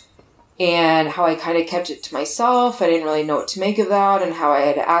disorder. And how I kind of kept it to myself. I didn't really know what to make of that, and how I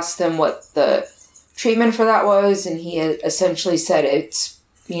had asked them what the treatment for that was, and he had essentially said it's,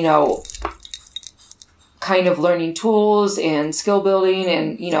 you know, kind of learning tools and skill building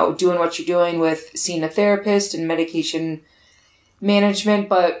and, you know, doing what you're doing with seeing a therapist and medication management.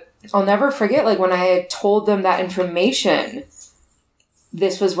 But I'll never forget, like, when I had told them that information,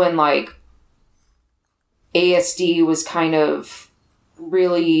 this was when, like, ASD was kind of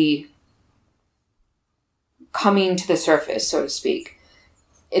really coming to the surface, so to speak.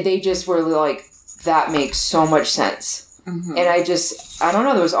 They just were like, that makes so much sense. Mm-hmm. And I don't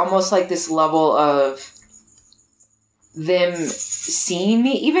know, there was almost like this level of them seeing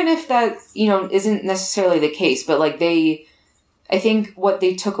me, even if that, you know, isn't necessarily the case, but like I think what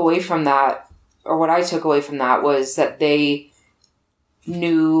they took away from that, or what I took away from that, was that they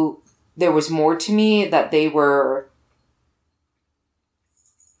knew there was more to me, that they were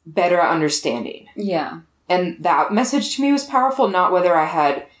better at understanding. Yeah. And that message to me was powerful, not whether I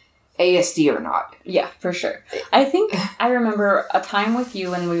had ASD or not. Yeah, for sure. I think I remember a time with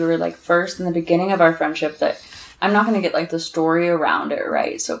you when we were, like, first in the beginning of our friendship that I'm not going to get, like, the story around it,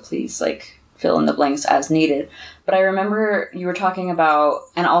 right? So please, like, fill in the blanks as needed. But I remember you were talking about,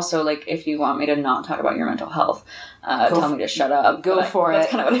 and also, like, if you want me to not talk about your mental health, tell me to shut up. Go for it.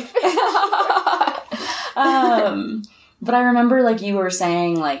 That's kind of what I feel. But I remember, like, you were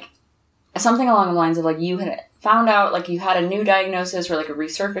saying, like, something along the lines of, like, you had found out, like, you had a new diagnosis, or, like, a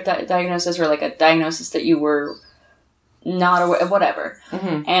resurfaced diagnosis, or, like, a diagnosis that you were not aware of, whatever.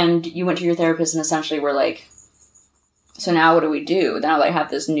 Mm-hmm. And you went to your therapist and essentially were like, so now what do we do? Now that I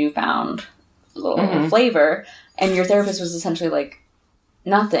have this newfound little flavor. And your therapist was essentially like,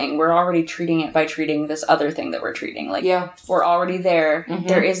 nothing. We're already treating it by treating this other thing that we're treating. Like, we're already there. Mm-hmm.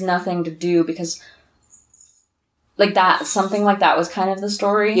 There is nothing to do, because, like, that, something like that was kind of the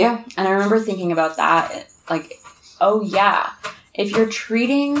story. Yeah. And I remember thinking about that, like, oh yeah, if you're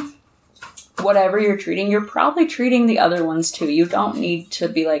treating whatever you're treating, you're probably treating the other ones too. You don't need to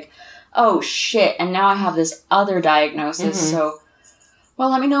be like, oh shit, and now I have this other diagnosis, so, well,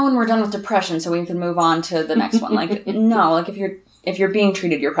 let me know when we're done with depression so we can move on to the next one. Like, no, like, if you're being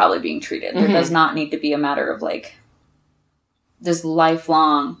treated, you're probably being treated. There does not need to be a matter of, like, this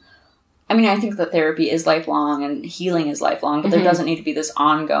lifelong, I mean, I think that therapy is lifelong and healing is lifelong, but there doesn't need to be this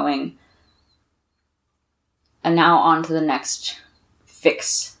ongoing, and now on to the next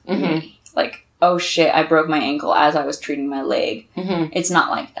fix. Like, oh shit, I broke my ankle as I was treating my leg. It's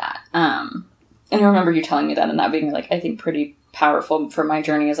not like that. And I remember you telling me that, and that being, like, I think pretty powerful for my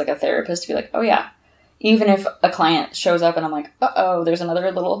journey as, like, a therapist to be like, oh yeah, even if a client shows up and I'm like, uh-oh, there's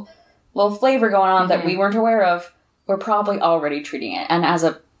another little flavor going on that we weren't aware of, we're probably already treating it. And as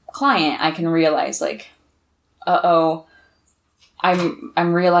a client, I can realize, like, uh-oh,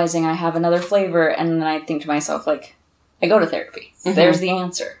 I'm realizing I have another flavor, and then I think to myself, like, I go to therapy. There's the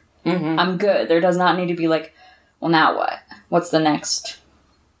answer. I'm good. There does not need to be like, well, now what? What's the next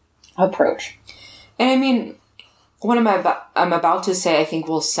approach? And I mean, what I'm about to say, I think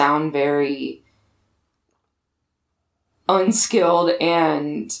will sound very unskilled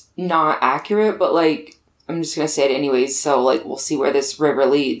and not accurate, but, like, I'm just going to say it anyways, so, like, we'll see where this river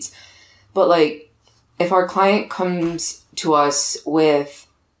leads. But, like, if our client comes to us with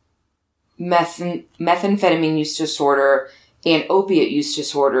methamphetamine use disorder and opiate use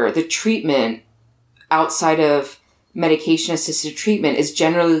disorder, the treatment outside of medication-assisted treatment is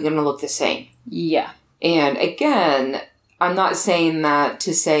generally going to look the same. Yeah. And again, I'm not saying that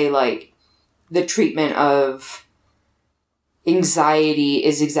to say, like, the treatment of anxiety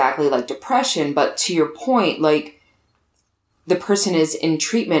is exactly like depression, but to your point, like, the person is in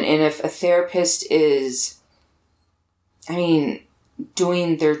treatment, and if a therapist is, I mean,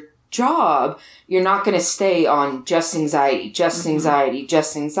 doing their job, you're not going to stay on just anxiety, just anxiety,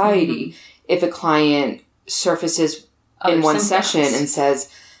 just anxiety. If a client surfaces in one session and says,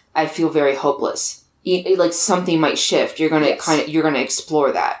 I feel very hopeless, like, something might shift. You're going to you're going to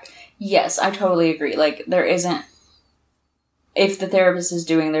explore that. Yes, I totally agree. Like, there isn't, if the therapist is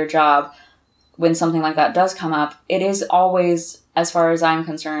doing their job, when something like that does come up, it is always, as far as I'm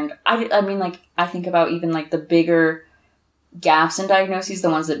concerned, I mean, like, I think about even, like, the bigger gaps in diagnoses, the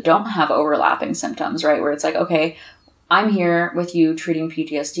ones that don't have overlapping symptoms, right? Where it's like, okay, I'm here with you treating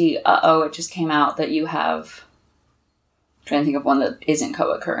PTSD. Uh-oh, it just came out that you have, I'm trying to think of one that isn't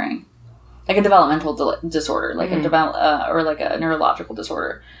co-occurring. Like a developmental disorder, like or like a neurological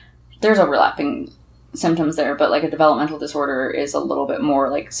disorder. There's overlapping symptoms there, but, like, a developmental disorder is a little bit more,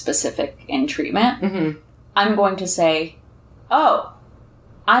 like, specific in treatment. I'm going to say, oh,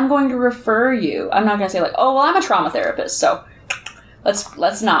 I'm going to refer you. I'm not going to say, like, oh, well, I'm a trauma therapist, so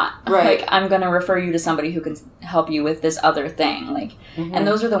let's not. Right. Like, I'm going to refer you to somebody who can help you with this other thing. Like, and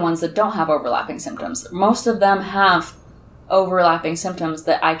those are the ones that don't have overlapping symptoms. Most of them have overlapping symptoms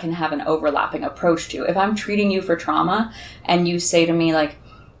that I can have an overlapping approach to. If I'm treating you for trauma and you say to me like,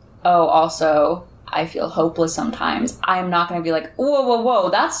 oh, also, I feel hopeless sometimes, I'm not going to be like, whoa,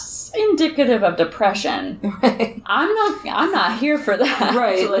 that's indicative of depression. Right. I'm not here for that.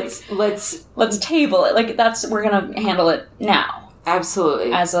 Right. Like, let's table it. Like, we're going to handle it now.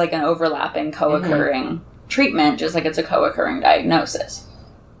 Absolutely. As like an overlapping, co-occurring treatment, just like it's a co-occurring diagnosis.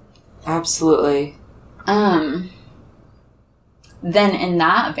 Absolutely. Then in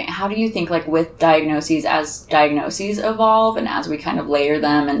that vein, how do you think, like, with diagnoses, as diagnoses evolve and as we kind of layer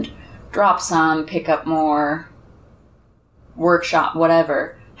them and drop some, pick up more, workshop,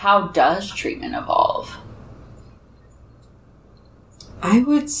 whatever, how does treatment evolve? I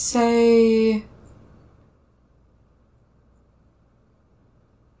would say...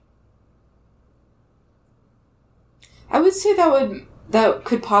 that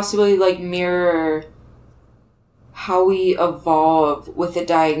could possibly, like, mirror how we evolve with the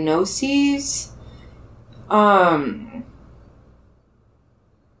diagnoses. I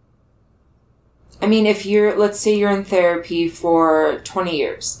mean, let's say you're in therapy for 20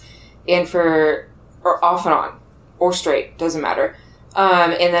 years, or off and on, or straight, doesn't matter.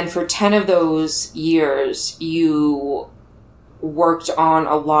 And then for 10 of those years, you worked on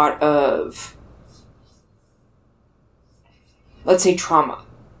a lot of, let's say, trauma.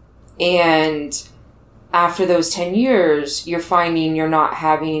 And after those 10 years, you're finding you're not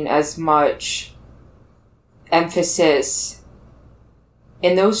having as much emphasis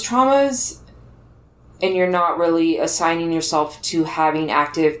in those traumas, and you're not really assigning yourself to having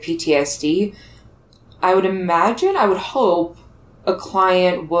active PTSD. I would hope a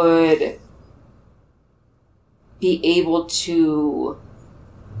client would be able to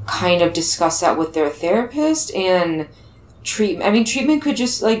kind of discuss that with their therapist. And treatment could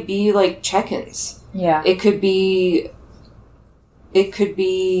just like be like check-ins. Yeah. It could be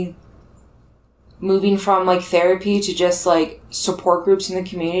moving from like therapy to just like support groups in the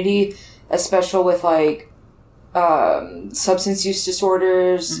community, especially with like substance use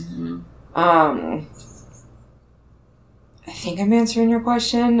disorders. I think I'm answering your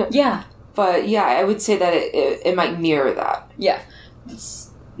question. Yeah. But yeah, I would say that it might mirror that. Yeah.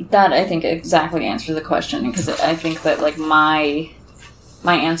 That, I think, exactly answers the question, because I think that, like, my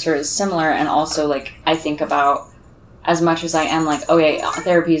answer is similar, and also, like, I think about, as much as I am, like, oh, yeah,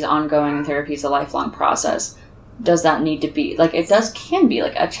 therapy is ongoing, and therapy is a lifelong process, does that need to be, like, can be,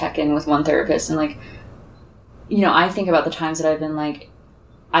 like, a check-in with one therapist, and, like, you know, I think about the times that I've been, like,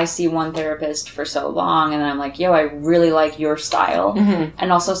 I see one therapist for so long, and then I'm like, yo, I really like your style,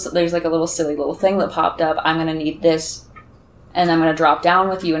 and also there's, like, a little silly little thing that popped up, I'm gonna need this, and I'm going to drop down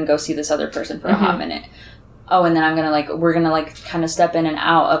with you and go see this other person for a hot minute. Oh, and then we're going to kind of step in and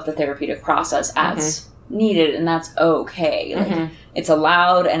out of the therapeutic process as needed, and that's okay. Like, it's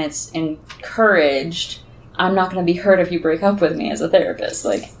allowed and it's encouraged. I'm not going to be hurt if you break up with me as a therapist.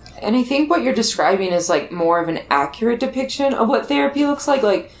 Like, and I think what you're describing is, like, more of an accurate depiction of what therapy looks like.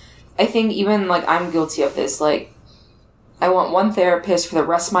 Like, I think even, like, I'm guilty of this. Like, I want one therapist for the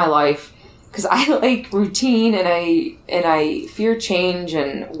rest of my life, because I like routine and I fear change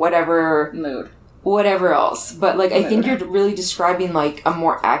and whatever else. But like, I think you're really describing like a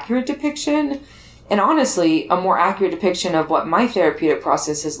more accurate depiction, and honestly, a more accurate depiction of what my therapeutic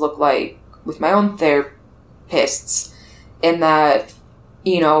process has looked like with my own therapists. In that,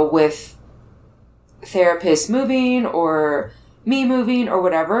 you know, with therapists moving or me moving or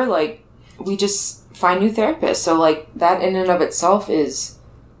whatever, like, we just find new therapists. So like, that in and of itself is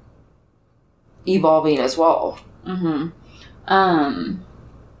evolving as well.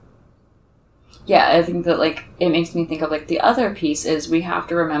 Yeah, I think that, like, it makes me think of, like, the other piece is we have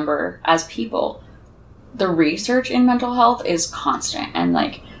to remember, as people, the research in mental health is constant. And,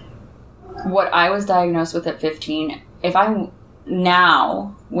 like, what I was diagnosed with at 15, if I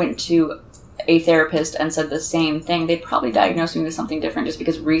now went to a therapist and said the same thing, they'd probably diagnose me with something different just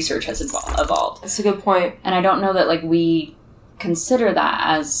because research has evolved. That's a good point. And I don't know that, like, we consider that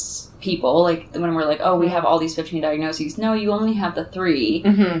as people, like, when we're like, oh, we have all these 15 diagnoses. No, you only have the 3.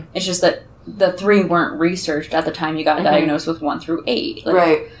 It's just that the 3 weren't researched at the time you got diagnosed with 1 through 8. Like,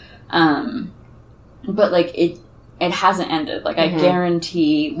 right. But, like, it hasn't ended. Like, I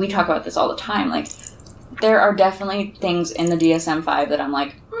guarantee, we talk about this all the time, like, there are definitely things in the DSM-5 that I'm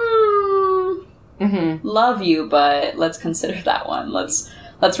like, love you, but let's consider that one. Let's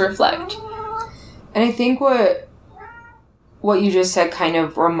reflect. And I think what you just said kind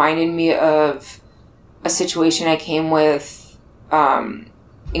of reminded me of a situation I came with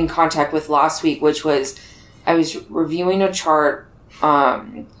in contact with last week, which was I was reviewing a chart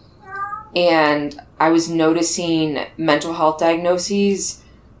and I was noticing mental health diagnoses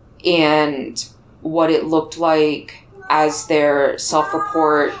and what it looked like as their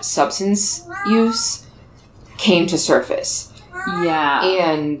self-report substance use came to surface. Yeah.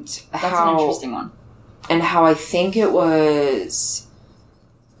 And that's an interesting one. And how I think it was...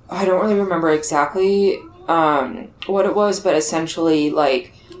 I don't really remember exactly what it was, but essentially,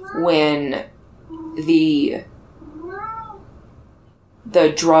 like, when the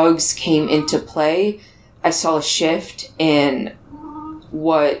drugs came into play, I saw a shift in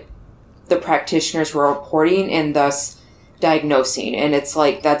what the practitioners were reporting and thus diagnosing. And it's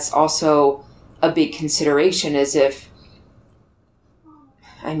like, that's also a big consideration, is if,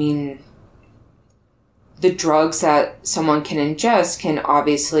 I mean, the drugs that someone can ingest can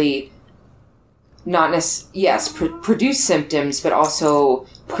obviously not produce symptoms, but also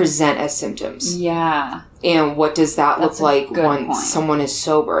present as symptoms. Yeah. And what does that look like once someone is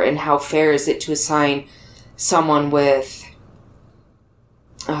sober? And how fair is it to assign someone with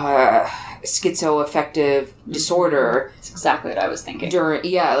schizoaffective disorder? That's exactly what I was thinking. During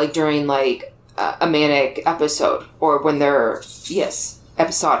a manic episode, or when they're,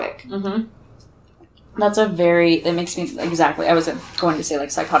 episodic. Mm-hmm. That makes me, exactly, I was going to say,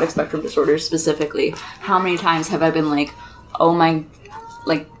 like, psychotic spectrum disorders specifically. How many times have I been like, oh my,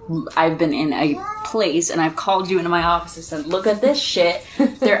 like, I've been in a place and I've called you into my office and said, look at this shit.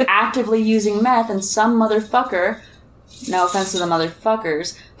 They're actively using meth, and some motherfucker, no offense to the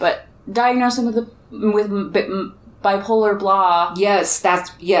motherfuckers, but diagnosed them with bipolar blah. Yes.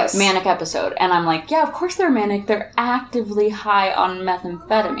 Manic episode. And I'm like, yeah, of course they're manic. They're actively high on methamphetamine.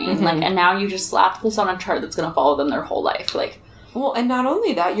 Mm-hmm. Like, and now you just slapped this on a chart that's going to follow them their whole life. Like, well, and not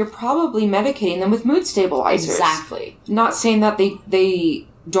only that, you're probably medicating them with mood stabilizers. Exactly. Not saying that they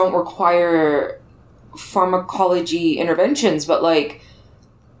don't require pharmacology interventions, but, like,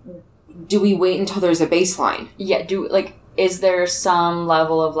 do we wait until there's a baseline? Yeah, is there some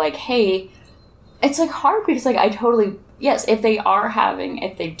level of, like, hey, it's, like, hard because, like, if they are having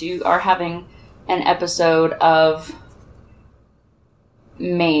an episode of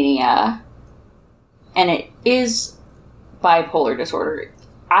mania and it is bipolar disorder,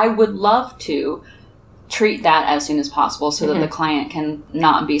 I would love to treat that as soon as possible so that the client can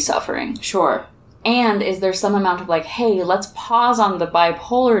not be suffering. Sure. And is there some amount of, like, hey, let's pause on the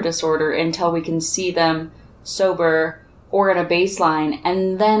bipolar disorder until we can see them sober or at a baseline,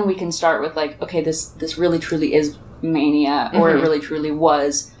 and then we can start with, like, okay, this really truly is mania, or it really truly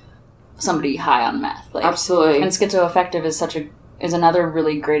was somebody high on meth. Like, absolutely. And schizoaffective is another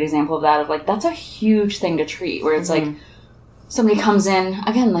really great example of that, of, like, that's a huge thing to treat, where it's like, somebody comes in,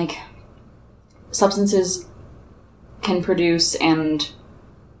 again, like, substances can produce and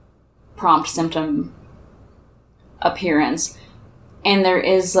prompt symptom appearance, and there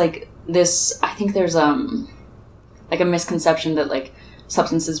is, like, this, I think there's, like, a misconception that, like,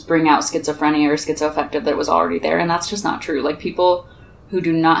 substances bring out schizophrenia or schizoaffective that was already there, and that's just not true. Like, people who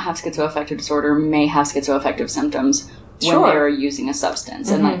do not have schizoaffective disorder may have schizoaffective symptoms when they are using a substance.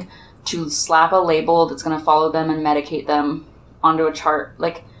 And, like, to slap a label that's going to follow them and medicate them onto a chart,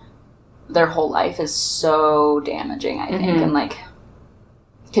 like, their whole life is so damaging, I think, and, like,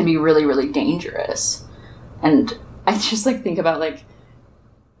 can be really, really dangerous. And I just, like, think about, like,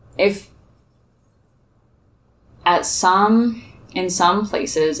 if in some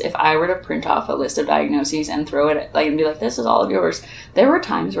places, if I were to print off a list of diagnoses and throw it, like, and be like, this is all of yours, there were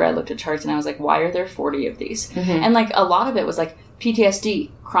times where I looked at charts and I was like, why are there 40 of these? And, like, a lot of it was, like,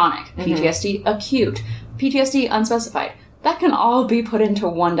 PTSD, chronic, PTSD, acute, PTSD, unspecified. That can all be put into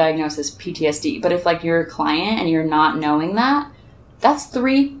one diagnosis, PTSD. But if, like, you're a client and you're not knowing that, that's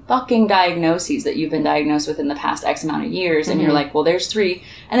 3 fucking diagnoses that you've been diagnosed with in the past X amount of years. And you're like, well, there's 3.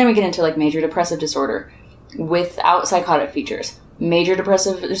 And then we get into, like, major depressive disorder without psychotic features, major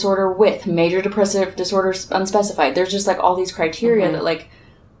depressive disorder with major depressive disorder unspecified. There's just, like, all these criteria that, like,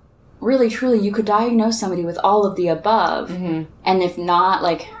 really, truly, you could diagnose somebody with all of the above. And if not,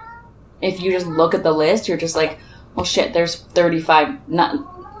 like, if you just look at the list, you're just like, well, shit, there's 35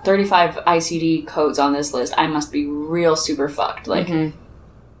 ICD codes on this list. I must be real super fucked. Like,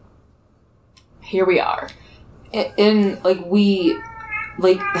 here we are. And, like,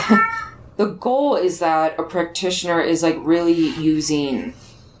 the goal is that a practitioner is, like, really using,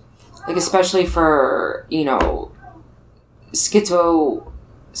 like, especially for, you know,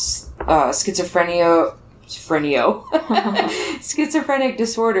 schizophrenic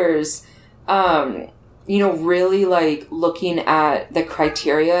disorders, you know, really, like, looking at the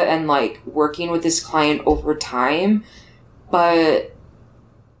criteria and, like, working with this client over time. But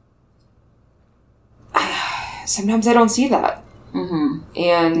sometimes I don't see that. Mm-hmm.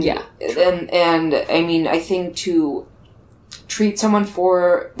 And and I mean, I think to treat someone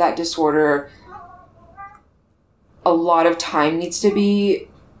for that disorder, a lot of time needs to be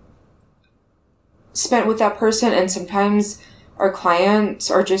spent with that person, and sometimes our clients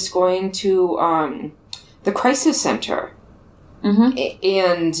are just going to the crisis center. Mm-hmm.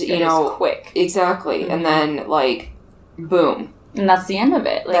 And, you know... quick. Exactly. Mm-hmm. And then, like, boom. And that's the end of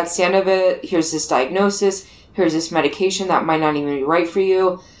it. Like, that's the end of it. Here's this diagnosis. Here's this medication that might not even be right for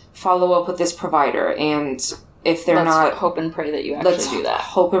you. Follow up with this provider. And if they're not... hope and pray that you actually do that.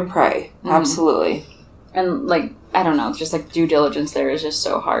 Hope and pray. Mm-hmm. Absolutely. And, like, I don't know, just, like, due diligence there is just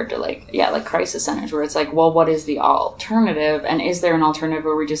so hard to, like, like crisis centers where it's like, well, what is the alternative? And is there an alternative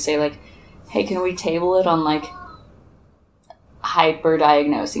where we just say, like, hey, can we table it on, like,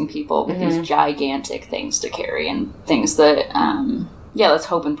 hyper-diagnosing people with these gigantic things to carry and things that, let's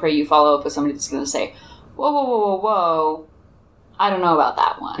hope and pray you follow up with somebody that's going to say, whoa, I don't know about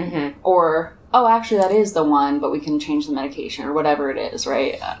that one. Mm-hmm. Or, oh, actually, that is the one, but we can change the medication or whatever it is,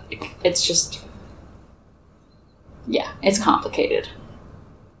 right? It's just, it's complicated.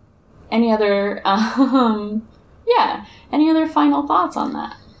 Any other, any other final thoughts on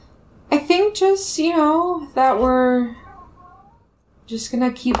that? I think just, that we're just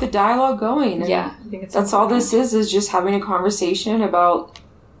gonna keep the dialogue going. And I think that's all this is just having a conversation about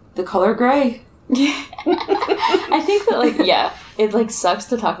the color gray. I think that, it, sucks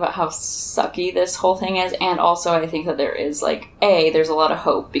to talk about how sucky this whole thing is, and also I think that there is, there's a lot of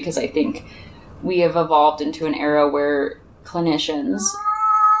hope, because I think we have evolved into an era where clinicians,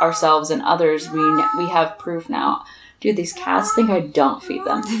 ourselves and others, we have proof now. Dude, these cats think I don't feed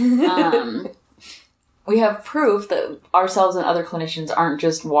them. We have proof that ourselves and other clinicians aren't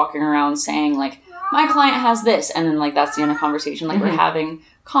just walking around saying, like, my client has this, and then, that's the end of conversation. Like, we're having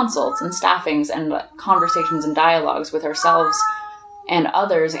consults and staffings and conversations and dialogues with ourselves and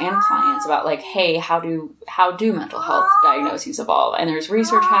others and clients about, like, hey, how do mental health diagnoses evolve? And there's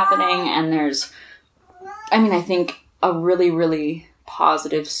research happening, and there's, I think, a really, really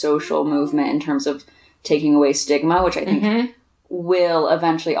positive social movement in terms of taking away stigma, which I think will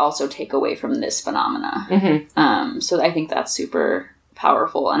eventually also take away from this phenomena. Mm-hmm. So I think that's super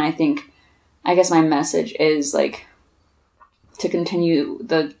powerful. And I guess my message is, to continue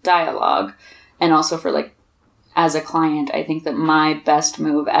the dialogue, and also for, as a client, I think that my best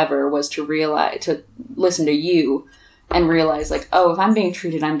move ever was to listen to you and realize, if I'm being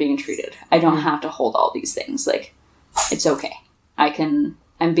treated, I'm being treated. I don't have to hold all these things. It's okay.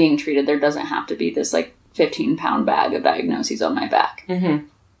 I'm being treated. There doesn't have to be this, 15-pound bag of diagnoses on my back. Mm-hmm.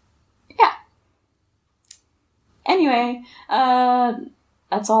 Yeah. Anyway,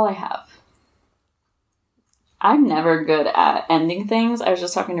 that's all I have. I'm never good at ending things. I was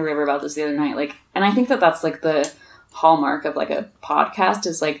just talking to River about this the other night. And I think that that's, the hallmark of, a podcast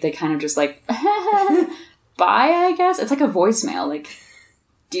is, they kind of just, bye, I guess. It's like a voicemail.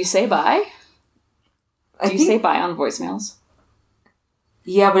 Do you say bye? Do you say bye on voicemails?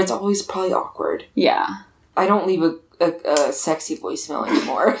 Yeah, but it's always probably awkward. Yeah. I don't leave a sexy voicemail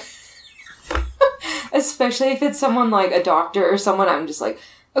anymore. Especially if it's someone a doctor or someone, I'm just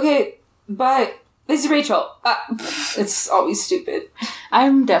okay, bye. This is Rachel. It's always stupid.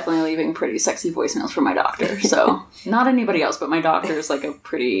 I'm definitely leaving pretty sexy voicemails for my doctor, so not anybody else, but my doctor is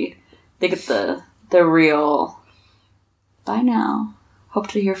they get the real, bye now. Hope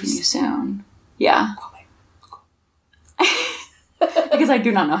to hear from you soon. Yeah. Because I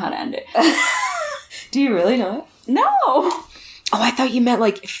do not know how to end it. Do you really know it? No! Oh, I thought you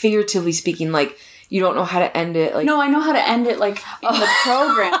meant, figuratively speaking, you don't know how to end it, No, I know how to end it, in the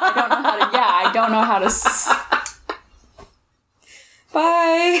program. I don't know how to,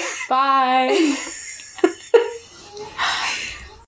 Bye! Bye!